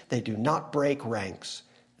defenses, they do not break ranks.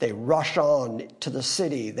 They rush on to the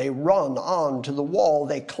city. They run on to the wall.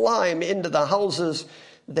 They climb into the houses.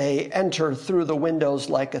 They enter through the windows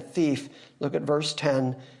like a thief. Look at verse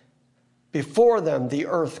 10. Before them the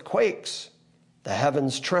earth quakes. The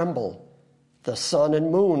heavens tremble. The sun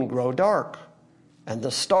and moon grow dark. And the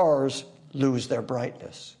stars lose their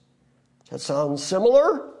brightness. That sounds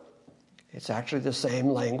similar? It's actually the same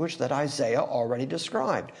language that Isaiah already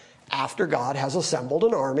described. After God has assembled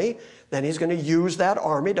an army, then he's going to use that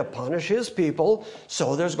army to punish his people.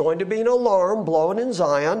 So there's going to be an alarm blown in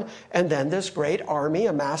Zion, and then this great army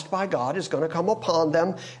amassed by God is going to come upon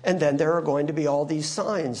them, and then there are going to be all these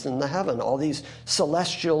signs in the heaven, all these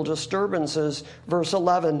celestial disturbances. Verse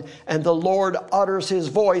 11, and the Lord utters his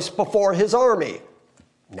voice before his army.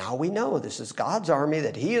 Now we know this is God's army,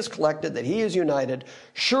 that he is collected, that he is united.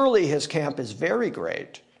 Surely his camp is very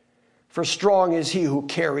great. For strong is he who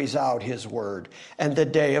carries out his word. And the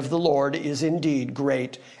day of the Lord is indeed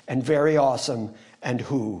great and very awesome. And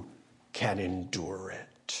who can endure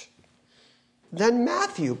it? Then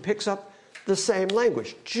Matthew picks up the same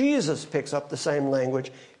language. Jesus picks up the same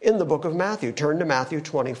language in the book of Matthew. Turn to Matthew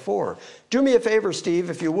 24. Do me a favor, Steve,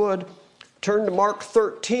 if you would. Turn to Mark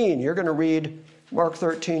 13. You're going to read Mark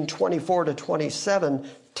 13, 24 to 27.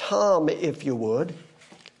 Tom, if you would.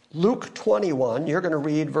 Luke 21, you're going to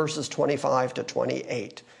read verses 25 to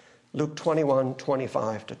 28. Luke 21,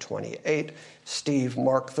 25 to 28. Steve,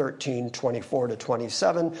 Mark 13, 24 to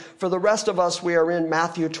 27. For the rest of us, we are in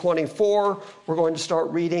Matthew 24. We're going to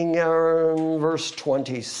start reading verse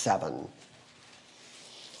 27. You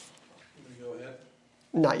go ahead?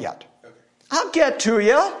 Not yet. Okay. I'll get to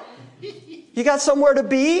you. You got somewhere to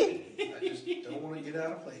be? I just don't want to get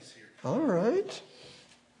out of place here. All right.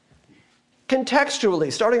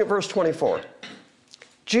 Contextually, starting at verse 24,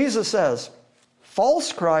 Jesus says,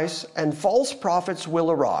 false Christs and false prophets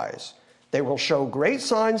will arise. They will show great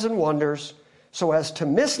signs and wonders so as to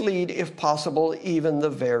mislead, if possible, even the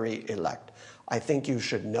very elect. I think you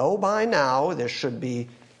should know by now, this should be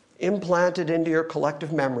implanted into your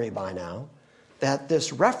collective memory by now, that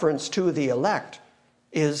this reference to the elect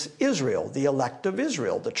is Israel, the elect of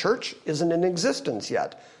Israel. The church isn't in existence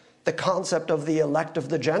yet. The concept of the elect of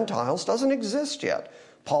the Gentiles doesn't exist yet.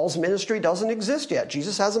 Paul's ministry doesn't exist yet.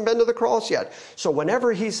 Jesus hasn't been to the cross yet. So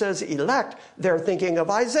whenever he says elect, they're thinking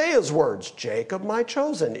of Isaiah's words, Jacob my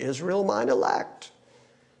chosen, Israel mine elect.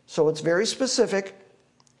 So it's very specific.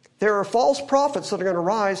 There are false prophets that are going to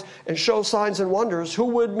rise and show signs and wonders who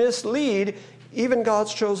would mislead even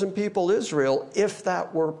God's chosen people, Israel, if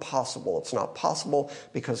that were possible. It's not possible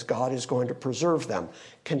because God is going to preserve them.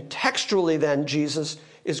 Contextually, then, Jesus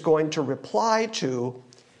is going to reply to,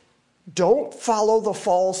 don't follow the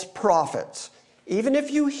false prophets. Even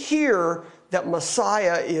if you hear that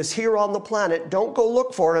Messiah is here on the planet, don't go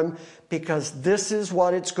look for him, because this is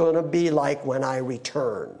what it's going to be like when I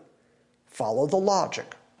return. Follow the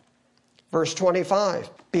logic. Verse 25,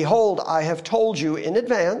 behold, I have told you in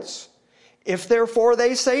advance. If therefore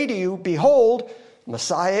they say to you, behold,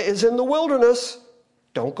 Messiah is in the wilderness,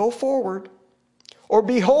 don't go forward. Or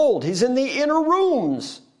behold, he's in the inner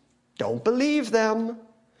rooms, don't believe them.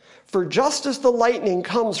 For just as the lightning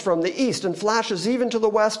comes from the east and flashes even to the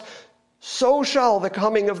west, so shall the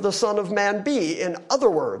coming of the Son of Man be. In other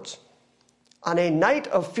words, on a night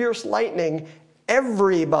of fierce lightning,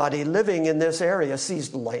 everybody living in this area sees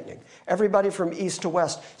the lightning. Everybody from east to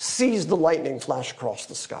west sees the lightning flash across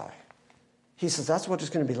the sky. He says, that's what it's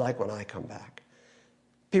going to be like when I come back.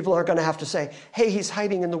 People aren't going to have to say, hey, he's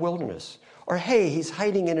hiding in the wilderness. Or, hey, he's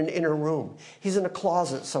hiding in an inner room. He's in a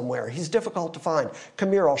closet somewhere. He's difficult to find.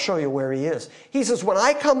 Come here, I'll show you where he is. He says, when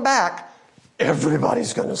I come back,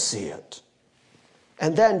 everybody's going to see it.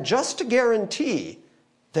 And then, just to guarantee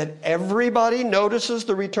that everybody notices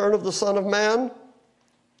the return of the Son of Man,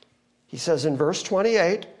 he says in verse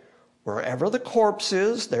 28, wherever the corpse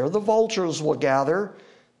is, there the vultures will gather.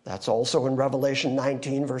 That's also in Revelation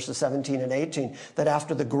 19, verses 17 and 18, that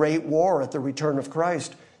after the great war at the return of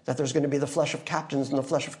Christ, that there's going to be the flesh of captains and the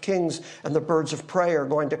flesh of kings, and the birds of prey are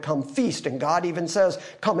going to come feast. And God even says,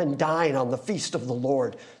 come and dine on the feast of the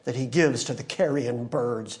Lord that he gives to the carrion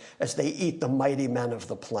birds as they eat the mighty men of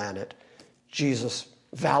the planet. Jesus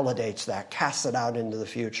validates that, casts it out into the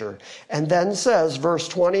future, and then says, verse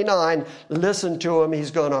 29, listen to him, he's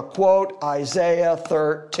going to quote Isaiah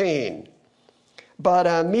 13. But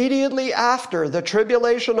immediately after the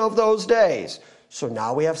tribulation of those days, so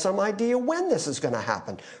now we have some idea when this is going to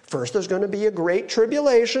happen. First, there's going to be a great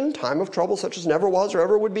tribulation, time of trouble such as never was or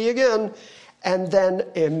ever would be again. And then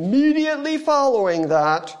immediately following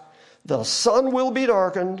that, the sun will be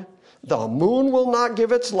darkened, the moon will not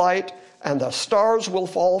give its light, and the stars will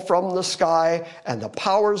fall from the sky, and the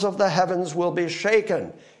powers of the heavens will be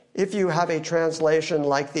shaken. If you have a translation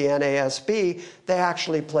like the NASB, they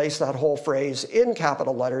actually place that whole phrase in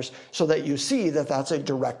capital letters so that you see that that's a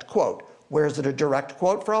direct quote. Where is it a direct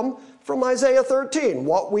quote from? From Isaiah 13,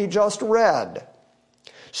 what we just read.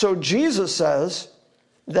 So Jesus says,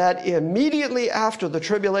 that immediately after the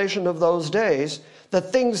tribulation of those days, the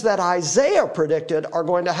things that Isaiah predicted are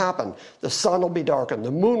going to happen. The sun will be darkened.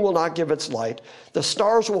 The moon will not give its light. The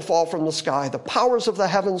stars will fall from the sky. The powers of the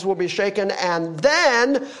heavens will be shaken. And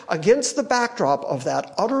then, against the backdrop of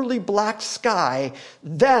that utterly black sky,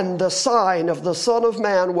 then the sign of the Son of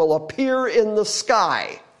Man will appear in the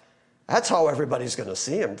sky. That's how everybody's going to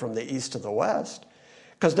see him from the east to the west.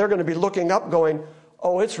 Because they're going to be looking up going,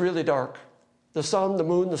 oh, it's really dark. The sun, the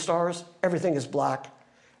moon, the stars, everything is black.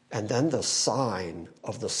 And then the sign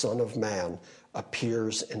of the Son of Man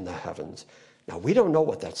appears in the heavens. Now, we don't know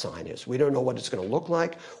what that sign is. We don't know what it's going to look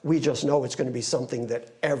like. We just know it's going to be something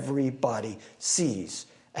that everybody sees.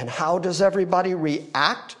 And how does everybody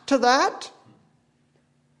react to that?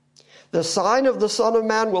 The sign of the Son of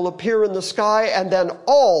Man will appear in the sky, and then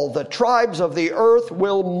all the tribes of the earth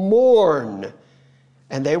will mourn.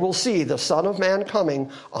 And they will see the Son of Man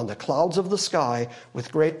coming on the clouds of the sky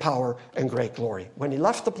with great power and great glory. When he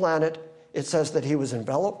left the planet, it says that he was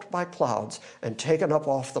enveloped by clouds and taken up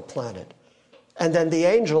off the planet. And then the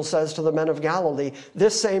angel says to the men of Galilee,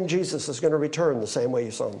 this same Jesus is going to return the same way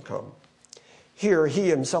you saw him come. Here he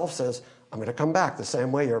himself says, I'm going to come back the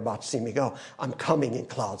same way you're about to see me go. I'm coming in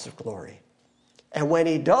clouds of glory. And when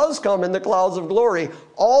he does come in the clouds of glory,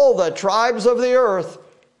 all the tribes of the earth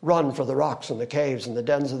run for the rocks and the caves and the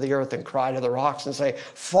dens of the earth and cry to the rocks and say,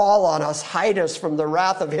 fall on us, hide us from the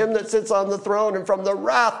wrath of him that sits on the throne and from the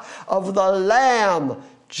wrath of the Lamb.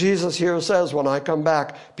 Jesus here says, when I come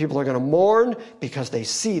back, people are going to mourn because they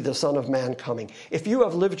see the Son of Man coming. If you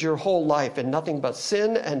have lived your whole life in nothing but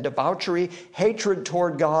sin and debauchery, hatred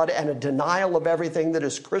toward God, and a denial of everything that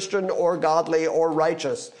is Christian or godly or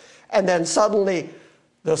righteous, and then suddenly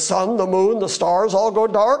the sun, the moon, the stars all go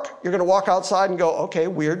dark, you're going to walk outside and go, okay,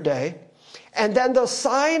 weird day. And then the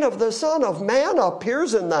sign of the Son of Man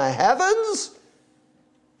appears in the heavens.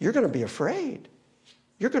 You're going to be afraid.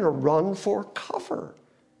 You're going to run for cover.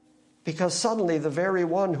 Because suddenly the very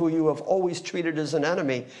one who you have always treated as an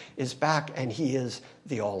enemy is back, and he is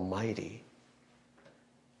the Almighty.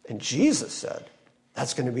 And Jesus said,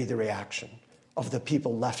 that's going to be the reaction of the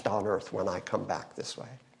people left on earth when I come back this way.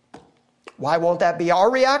 Why won't that be our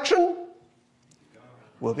reaction?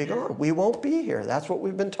 We'll be gone. We won't be here. That's what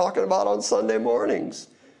we've been talking about on Sunday mornings.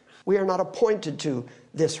 We are not appointed to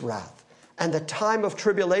this wrath. And the time of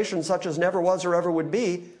tribulation, such as never was or ever would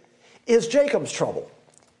be, is Jacob's trouble.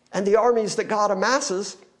 And the armies that God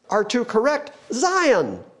amasses are to correct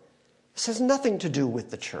Zion. This has nothing to do with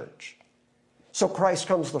the church. So Christ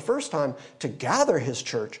comes the first time to gather his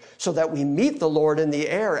church so that we meet the Lord in the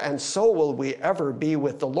air, and so will we ever be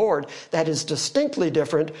with the Lord. That is distinctly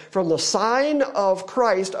different from the sign of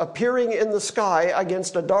Christ appearing in the sky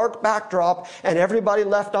against a dark backdrop, and everybody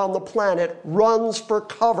left on the planet runs for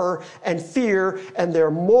cover and fear, and they're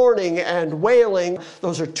mourning and wailing.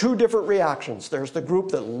 Those are two different reactions. There's the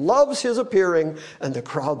group that loves his appearing and the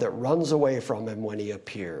crowd that runs away from him when he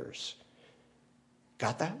appears.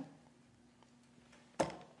 Got that?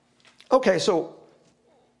 Okay, so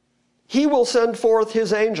he will send forth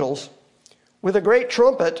his angels with a great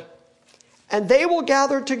trumpet, and they will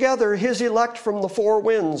gather together his elect from the four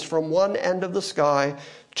winds, from one end of the sky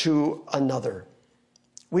to another.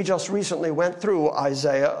 We just recently went through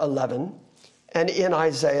Isaiah 11, and in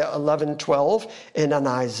Isaiah 11:12, and in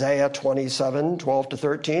Isaiah 27:12 to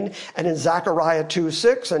 13, and in Zechariah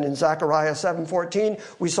 2:6, and in Zechariah 7:14,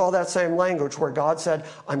 we saw that same language where God said,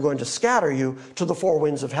 I'm going to scatter you to the four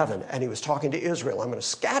winds of heaven. And he was talking to Israel. I'm going to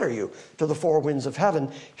scatter you to the four winds of heaven.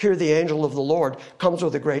 Here the angel of the Lord comes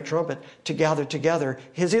with a great trumpet to gather together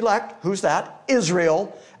his elect. Who's that?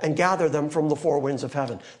 Israel. And gather them from the four winds of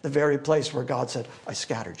heaven, the very place where God said, I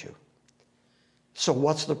scattered you. So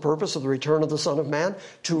what's the purpose of the return of the Son of Man?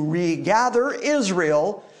 To regather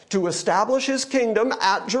Israel, to establish his kingdom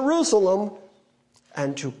at Jerusalem,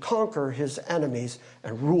 and to conquer his enemies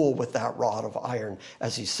and rule with that rod of iron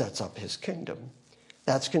as he sets up his kingdom.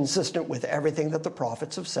 That's consistent with everything that the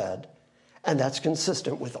prophets have said, and that's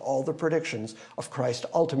consistent with all the predictions of Christ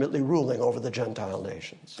ultimately ruling over the Gentile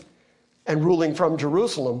nations and ruling from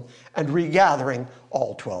Jerusalem and regathering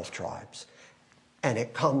all 12 tribes. And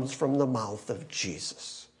it comes from the mouth of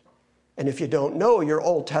Jesus. And if you don't know your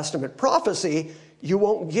Old Testament prophecy, you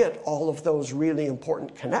won't get all of those really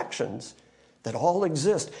important connections that all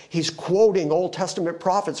exist. He's quoting Old Testament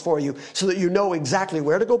prophets for you so that you know exactly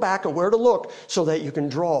where to go back and where to look so that you can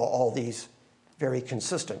draw all these very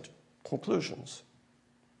consistent conclusions.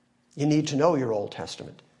 You need to know your Old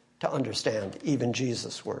Testament to understand even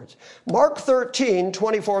Jesus' words. Mark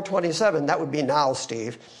 13:24-27, that would be now,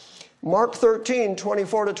 Steve. Mark 13,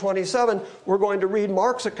 24 to 27, we're going to read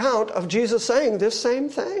Mark's account of Jesus saying this same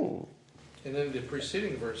thing. And in the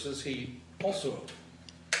preceding verses, he also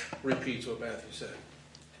repeats what Matthew said.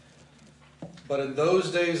 But in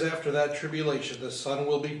those days after that tribulation, the sun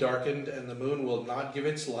will be darkened, and the moon will not give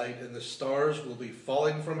its light, and the stars will be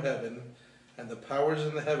falling from heaven, and the powers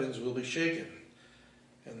in the heavens will be shaken.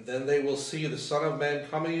 And then they will see the Son of Man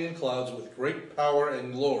coming in clouds with great power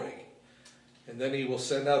and glory. And then he will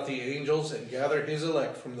send out the angels and gather his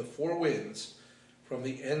elect from the four winds, from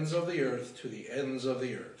the ends of the earth to the ends of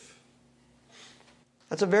the earth.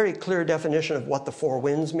 That's a very clear definition of what the four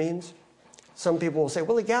winds means. Some people will say,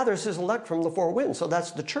 well, he gathers his elect from the four winds. So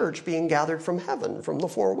that's the church being gathered from heaven, from the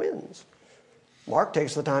four winds. Mark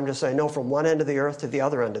takes the time to say, no, from one end of the earth to the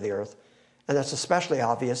other end of the earth. And that's especially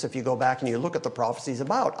obvious if you go back and you look at the prophecies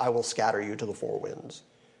about, I will scatter you to the four winds,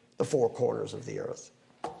 the four corners of the earth.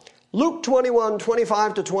 Luke 21,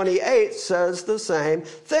 25 to 28 says the same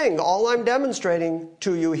thing. All I'm demonstrating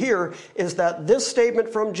to you here is that this statement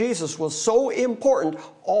from Jesus was so important,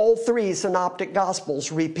 all three synoptic gospels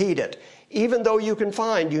repeat it. Even though you can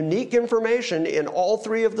find unique information in all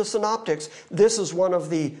three of the synoptics, this is one of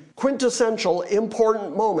the quintessential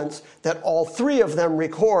important moments that all three of them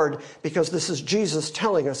record, because this is Jesus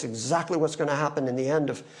telling us exactly what's going to happen in the end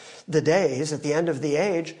of the days, at the end of the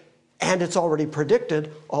age. And it's already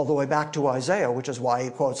predicted all the way back to Isaiah, which is why he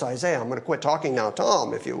quotes Isaiah. I'm going to quit talking now,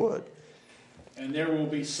 Tom, if you would. And there will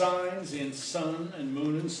be signs in sun and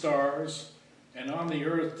moon and stars, and on the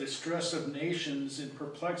earth distress of nations in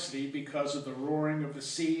perplexity because of the roaring of the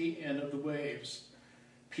sea and of the waves.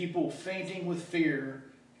 People fainting with fear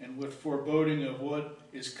and with foreboding of what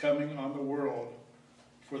is coming on the world.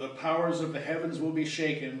 For the powers of the heavens will be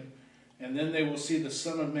shaken, and then they will see the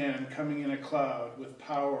Son of Man coming in a cloud with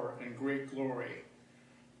power and great glory.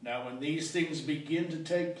 Now when these things begin to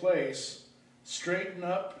take place, straighten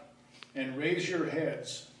up and raise your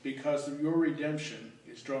heads, because your redemption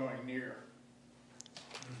is drawing near.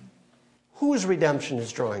 Whose redemption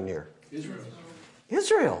is drawing near? Israel.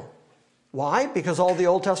 Israel. Why? Because all the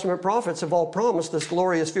Old Testament prophets have all promised this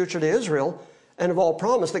glorious future to Israel, and have all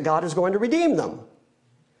promised that God is going to redeem them.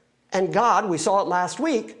 And God, we saw it last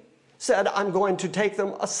week, said, I'm going to take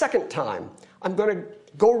them a second time. I'm going to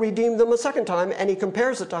go redeem them a second time, and he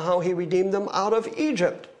compares it to how he redeemed them out of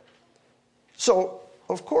Egypt. So,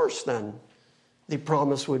 of course, then, the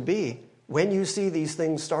promise would be, when you see these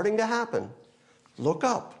things starting to happen, look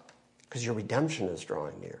up, because your redemption is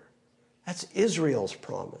drawing near. That's Israel's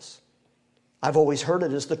promise. I've always heard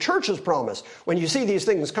it as the church's promise. When you see these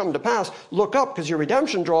things come to pass, look up, because your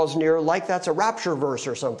redemption draws near, like that's a rapture verse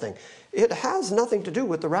or something. It has nothing to do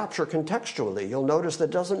with the rapture contextually. You'll notice that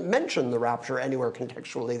it doesn't mention the rapture anywhere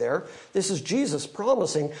contextually there. This is Jesus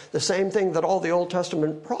promising the same thing that all the Old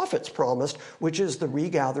Testament prophets promised, which is the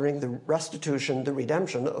regathering, the restitution, the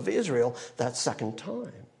redemption of Israel that second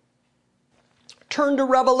time. Turn to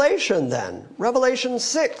Revelation then. Revelation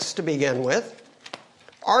 6 to begin with.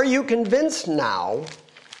 Are you convinced now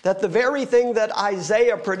that the very thing that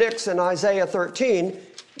Isaiah predicts in Isaiah 13,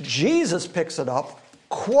 Jesus picks it up,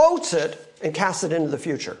 quotes it, and casts it into the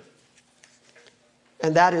future?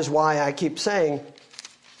 And that is why I keep saying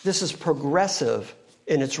this is progressive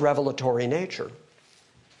in its revelatory nature.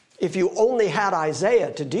 If you only had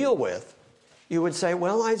Isaiah to deal with, you would say,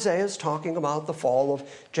 well, Isaiah is talking about the fall of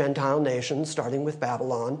Gentile nations, starting with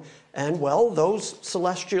Babylon, and, well, those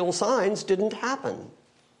celestial signs didn't happen.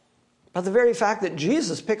 But the very fact that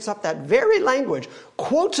Jesus picks up that very language,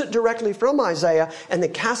 quotes it directly from Isaiah, and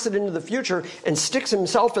then casts it into the future and sticks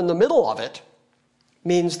himself in the middle of it,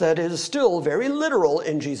 means that it is still very literal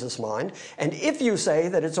in Jesus' mind. And if you say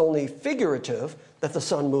that it's only figurative, that the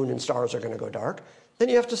sun, moon, and stars are going to go dark, then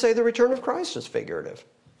you have to say the return of Christ is figurative,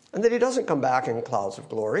 and that he doesn't come back in clouds of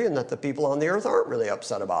glory, and that the people on the earth aren't really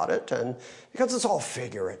upset about it, and because it's all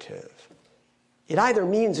figurative. It either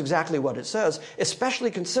means exactly what it says,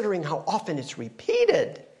 especially considering how often it's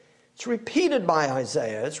repeated. It's repeated by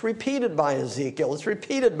Isaiah. It's repeated by Ezekiel. It's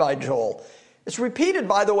repeated by Joel. It's repeated,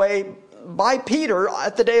 by the way, by Peter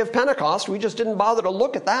at the day of Pentecost. We just didn't bother to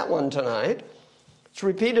look at that one tonight. It's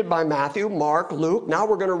repeated by Matthew, Mark, Luke. Now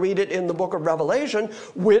we're going to read it in the book of Revelation,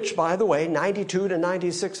 which, by the way, 92 to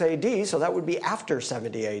 96 AD, so that would be after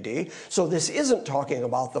 70 AD. So this isn't talking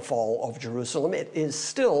about the fall of Jerusalem. It is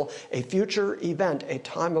still a future event, a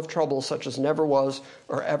time of trouble such as never was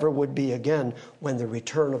or ever would be again, when the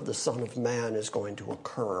return of the Son of Man is going to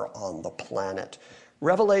occur on the planet.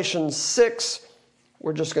 Revelation 6,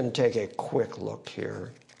 we're just going to take a quick look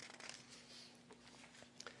here.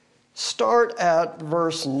 Start at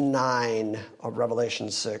verse 9 of Revelation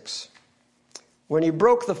 6. When he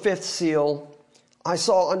broke the fifth seal, I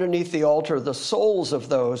saw underneath the altar the souls of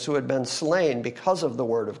those who had been slain because of the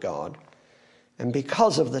word of God and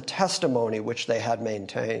because of the testimony which they had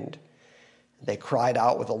maintained. They cried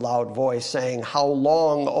out with a loud voice, saying, "How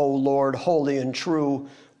long, O Lord, holy and true,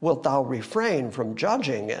 wilt thou refrain from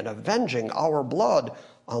judging and avenging our blood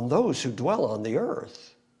on those who dwell on the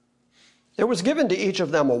earth?" There was given to each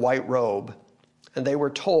of them a white robe, and they were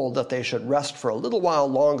told that they should rest for a little while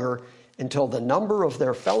longer until the number of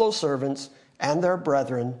their fellow servants and their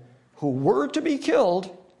brethren who were to be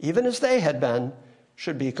killed, even as they had been,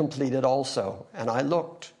 should be completed also. And I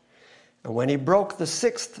looked, and when he broke the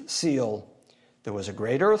sixth seal, there was a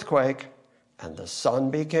great earthquake, and the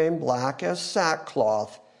sun became black as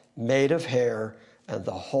sackcloth made of hair, and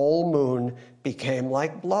the whole moon became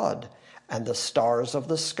like blood, and the stars of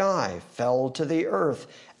the sky fell to the earth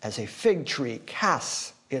as a fig tree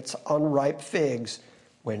casts its unripe figs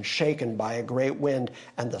when shaken by a great wind,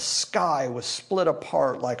 and the sky was split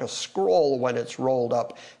apart like a scroll when it's rolled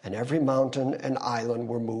up, and every mountain and island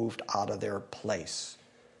were moved out of their place.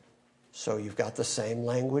 So you've got the same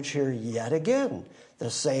language here yet again,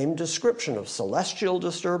 the same description of celestial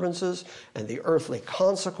disturbances and the earthly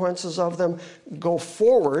consequences of them. Go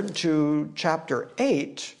forward to chapter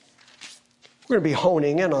 8. We're going to be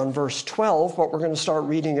honing in on verse 12, but we're going to start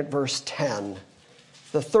reading at verse 10.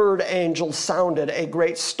 The third angel sounded, a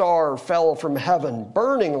great star fell from heaven,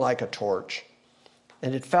 burning like a torch,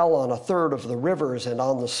 and it fell on a third of the rivers and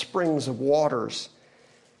on the springs of waters.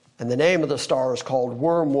 And the name of the star is called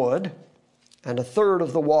Wormwood, and a third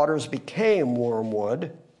of the waters became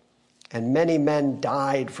wormwood, and many men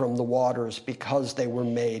died from the waters because they were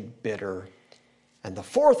made bitter. And the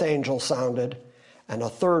fourth angel sounded, and a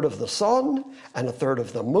third of the sun, and a third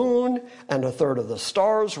of the moon, and a third of the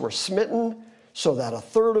stars were smitten, so that a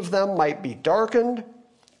third of them might be darkened,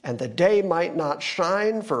 and the day might not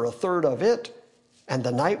shine for a third of it, and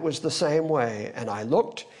the night was the same way. And I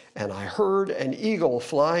looked, and I heard an eagle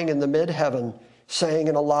flying in the mid-heaven, saying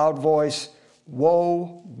in a loud voice,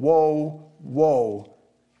 "Woe, woe, woe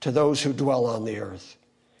to those who dwell on the earth,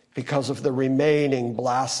 because of the remaining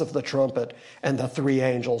blasts of the trumpet and the three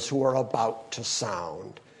angels who are about to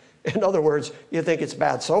sound." In other words, you think it's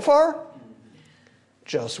bad so far?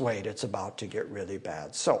 Just wait, it's about to get really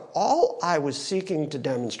bad. So all I was seeking to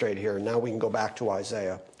demonstrate here, now we can go back to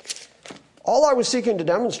Isaiah. All I was seeking to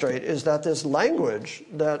demonstrate is that this language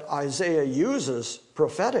that Isaiah uses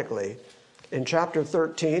prophetically in chapter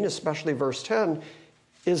 13, especially verse 10,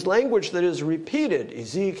 is language that is repeated,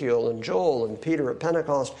 Ezekiel and Joel and Peter at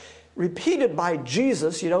Pentecost, repeated by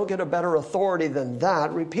Jesus, you don't get a better authority than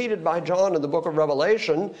that, repeated by John in the book of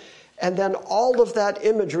Revelation, and then all of that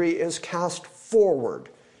imagery is cast forward.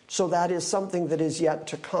 So that is something that is yet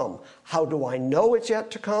to come. How do I know it's yet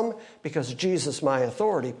to come? Because Jesus, my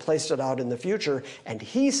authority, placed it out in the future, and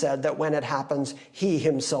he said that when it happens, he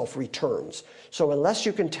himself returns. So unless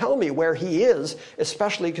you can tell me where he is,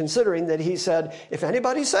 especially considering that he said, if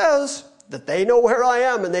anybody says that they know where I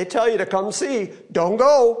am and they tell you to come see, don't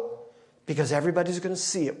go. Because everybody's going to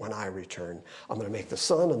see it when I return. I'm going to make the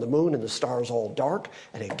sun and the moon and the stars all dark,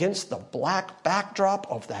 and against the black backdrop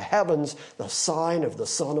of the heavens, the sign of the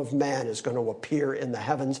Son of Man is going to appear in the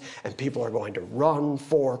heavens, and people are going to run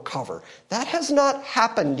for cover. That has not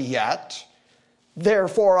happened yet.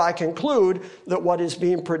 Therefore, I conclude that what is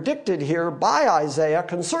being predicted here by Isaiah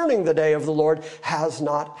concerning the day of the Lord has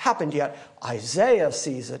not happened yet. Isaiah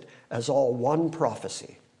sees it as all one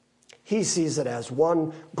prophecy. He sees it as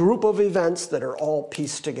one group of events that are all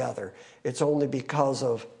pieced together. It's only because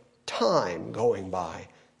of time going by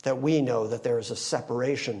that we know that there is a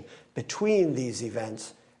separation between these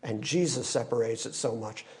events, and Jesus separates it so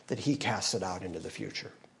much that he casts it out into the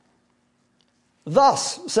future.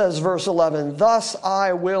 Thus, says verse 11, thus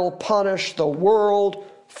I will punish the world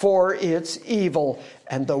for its evil,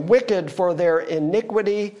 and the wicked for their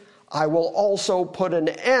iniquity. I will also put an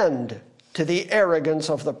end to the arrogance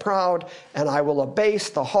of the proud, and I will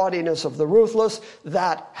abase the haughtiness of the ruthless.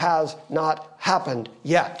 That has not happened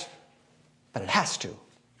yet, but it has to.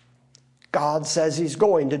 God says he's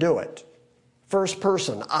going to do it. First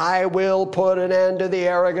person, I will put an end to the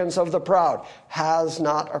arrogance of the proud, has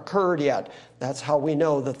not occurred yet. That's how we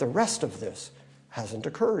know that the rest of this hasn't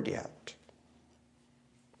occurred yet.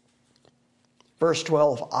 Verse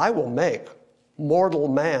 12, I will make mortal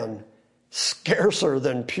man scarcer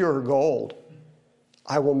than pure gold.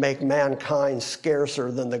 I will make mankind scarcer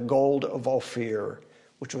than the gold of Ophir,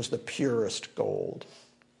 which was the purest gold.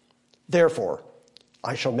 Therefore,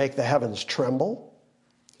 I shall make the heavens tremble,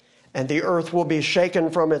 and the earth will be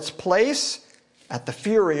shaken from its place at the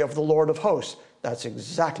fury of the Lord of hosts. That's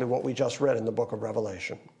exactly what we just read in the book of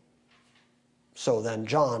Revelation. So then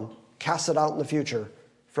John casts it out in the future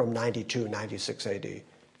from 92, 96 AD.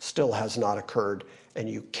 Still has not occurred, and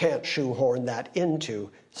you can't shoehorn that into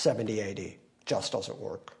 70 AD. Just doesn't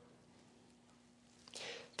work.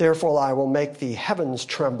 Therefore I will make the heavens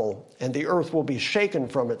tremble, and the earth will be shaken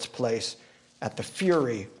from its place at the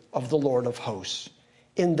fury of the Lord of hosts,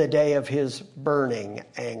 in the day of his burning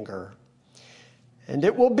anger. And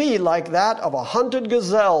it will be like that of a hunted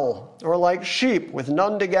gazelle, or like sheep with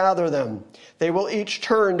none to gather them. They will each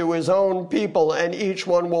turn to his own people, and each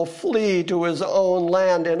one will flee to his own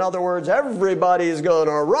land. In other words, everybody's going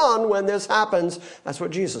to run when this happens. That's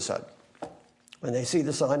what Jesus said. When they see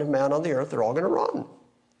the sign of man on the earth, they're all going to run.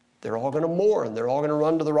 They're all going to mourn. They're all going to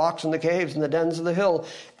run to the rocks and the caves and the dens of the hill.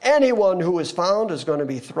 Anyone who is found is going to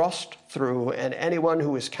be thrust through, and anyone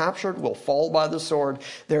who is captured will fall by the sword.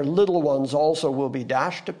 Their little ones also will be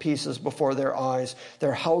dashed to pieces before their eyes.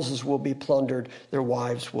 Their houses will be plundered. Their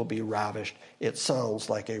wives will be ravished. It sounds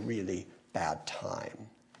like a really bad time.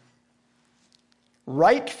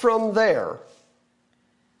 Right from there,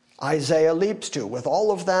 Isaiah leaps to, with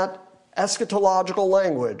all of that eschatological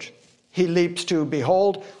language, he leaps to,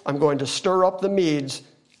 behold, I'm going to stir up the Medes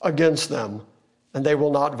against them, and they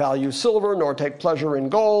will not value silver nor take pleasure in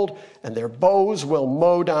gold, and their bows will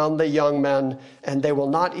mow down the young men, and they will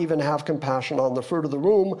not even have compassion on the fruit of the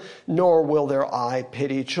womb, nor will their eye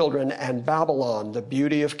pity children. And Babylon, the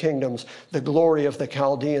beauty of kingdoms, the glory of the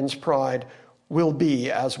Chaldeans' pride, will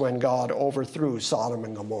be as when God overthrew Sodom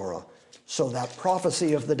and Gomorrah. So that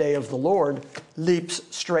prophecy of the day of the Lord leaps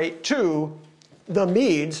straight to the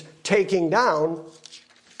Medes taking down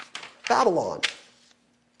Babylon.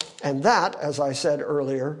 And that, as I said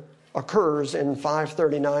earlier, occurs in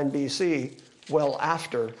 539 BC, well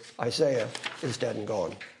after Isaiah is dead and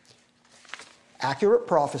gone. Accurate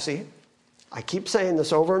prophecy. I keep saying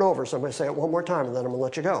this over and over, so I'm going to say it one more time and then I'm going to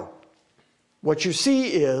let you go. What you see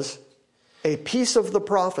is a piece of the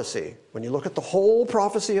prophecy. When you look at the whole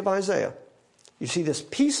prophecy of Isaiah, you see this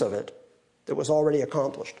piece of it that was already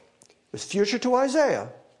accomplished. It was future to Isaiah,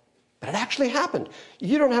 but it actually happened.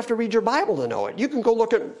 You don't have to read your Bible to know it. You can go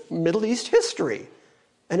look at Middle East history.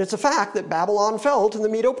 And it's a fact that Babylon fell to the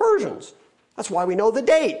Medo-Persians. That's why we know the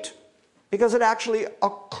date, because it actually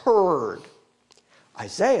occurred.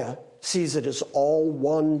 Isaiah sees it as all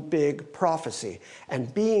one big prophecy.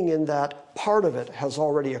 And being in that part of it has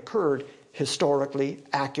already occurred historically,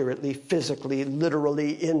 accurately, physically,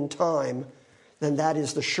 literally, in time, then that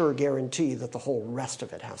is the sure guarantee that the whole rest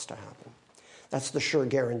of it has to happen. That's the sure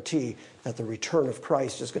guarantee that the return of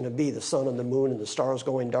Christ is going to be the sun and the moon and the stars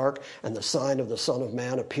going dark and the sign of the Son of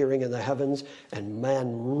Man appearing in the heavens and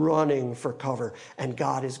man running for cover. And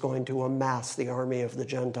God is going to amass the army of the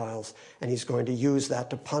Gentiles, and he's going to use that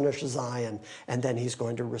to punish Zion, and then he's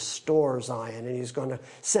going to restore Zion, and he's going to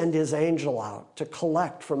send his angel out to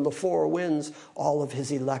collect from the four winds all of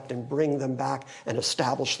his elect and bring them back and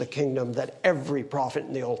establish the kingdom that every prophet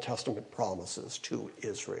in the Old Testament promises to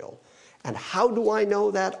Israel. And how do I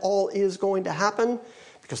know that all is going to happen?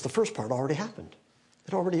 Because the first part already happened.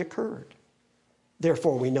 It already occurred.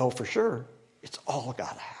 Therefore, we know for sure it's all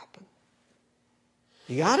got to happen.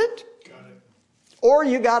 You got it? Got it. Or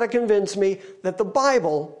you got to convince me that the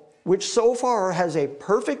Bible, which so far has a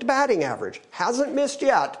perfect batting average, hasn't missed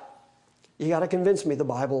yet, you got to convince me the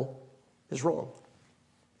Bible is wrong.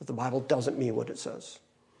 That the Bible doesn't mean what it says.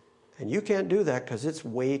 And you can't do that because it's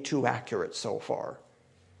way too accurate so far.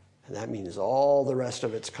 And that means all the rest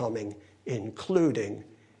of it's coming, including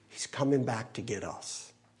he's coming back to get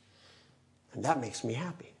us. And that makes me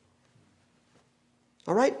happy.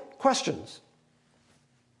 All right, questions?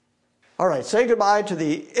 All right, say goodbye to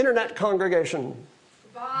the internet congregation.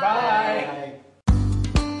 Bye.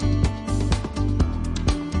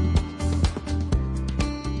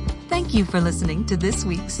 Thank you for listening to this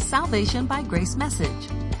week's Salvation by Grace message.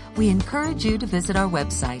 We encourage you to visit our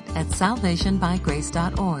website at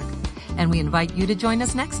salvationbygrace.org, and we invite you to join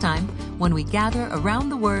us next time when we gather around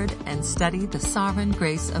the Word and study the sovereign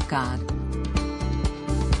grace of God.